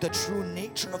about the true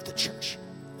nature of the church.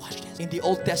 Watch this. In the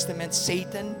Old Testament,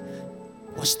 Satan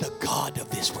was the god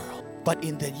of this world. But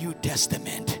in the New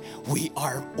Testament, we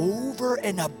are over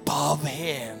and above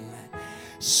him.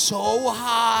 So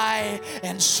high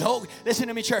and so, listen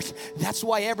to me, church. That's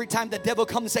why every time the devil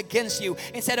comes against you,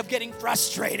 instead of getting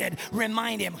frustrated,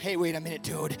 remind him, hey, wait a minute,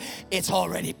 dude. It's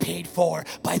already paid for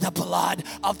by the blood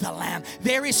of the Lamb.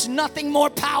 There is nothing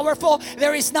more powerful.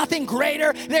 There is nothing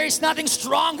greater. There is nothing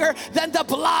stronger than the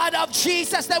blood of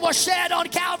Jesus that was shed on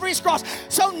Calvary's cross.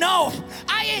 So no,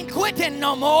 I ain't quitting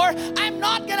no more. I'm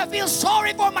not gonna feel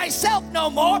sorry for myself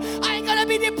no more. I ain't gonna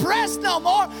be depressed no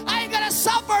more. I ain't gonna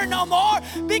suffer no more.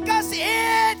 Because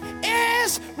it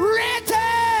is written.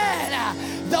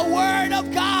 The Word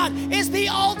of God is the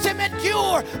ultimate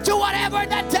cure to whatever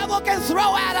the devil can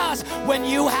throw at us. When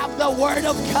you have the Word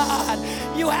of God,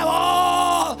 you have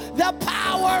all the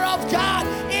power of God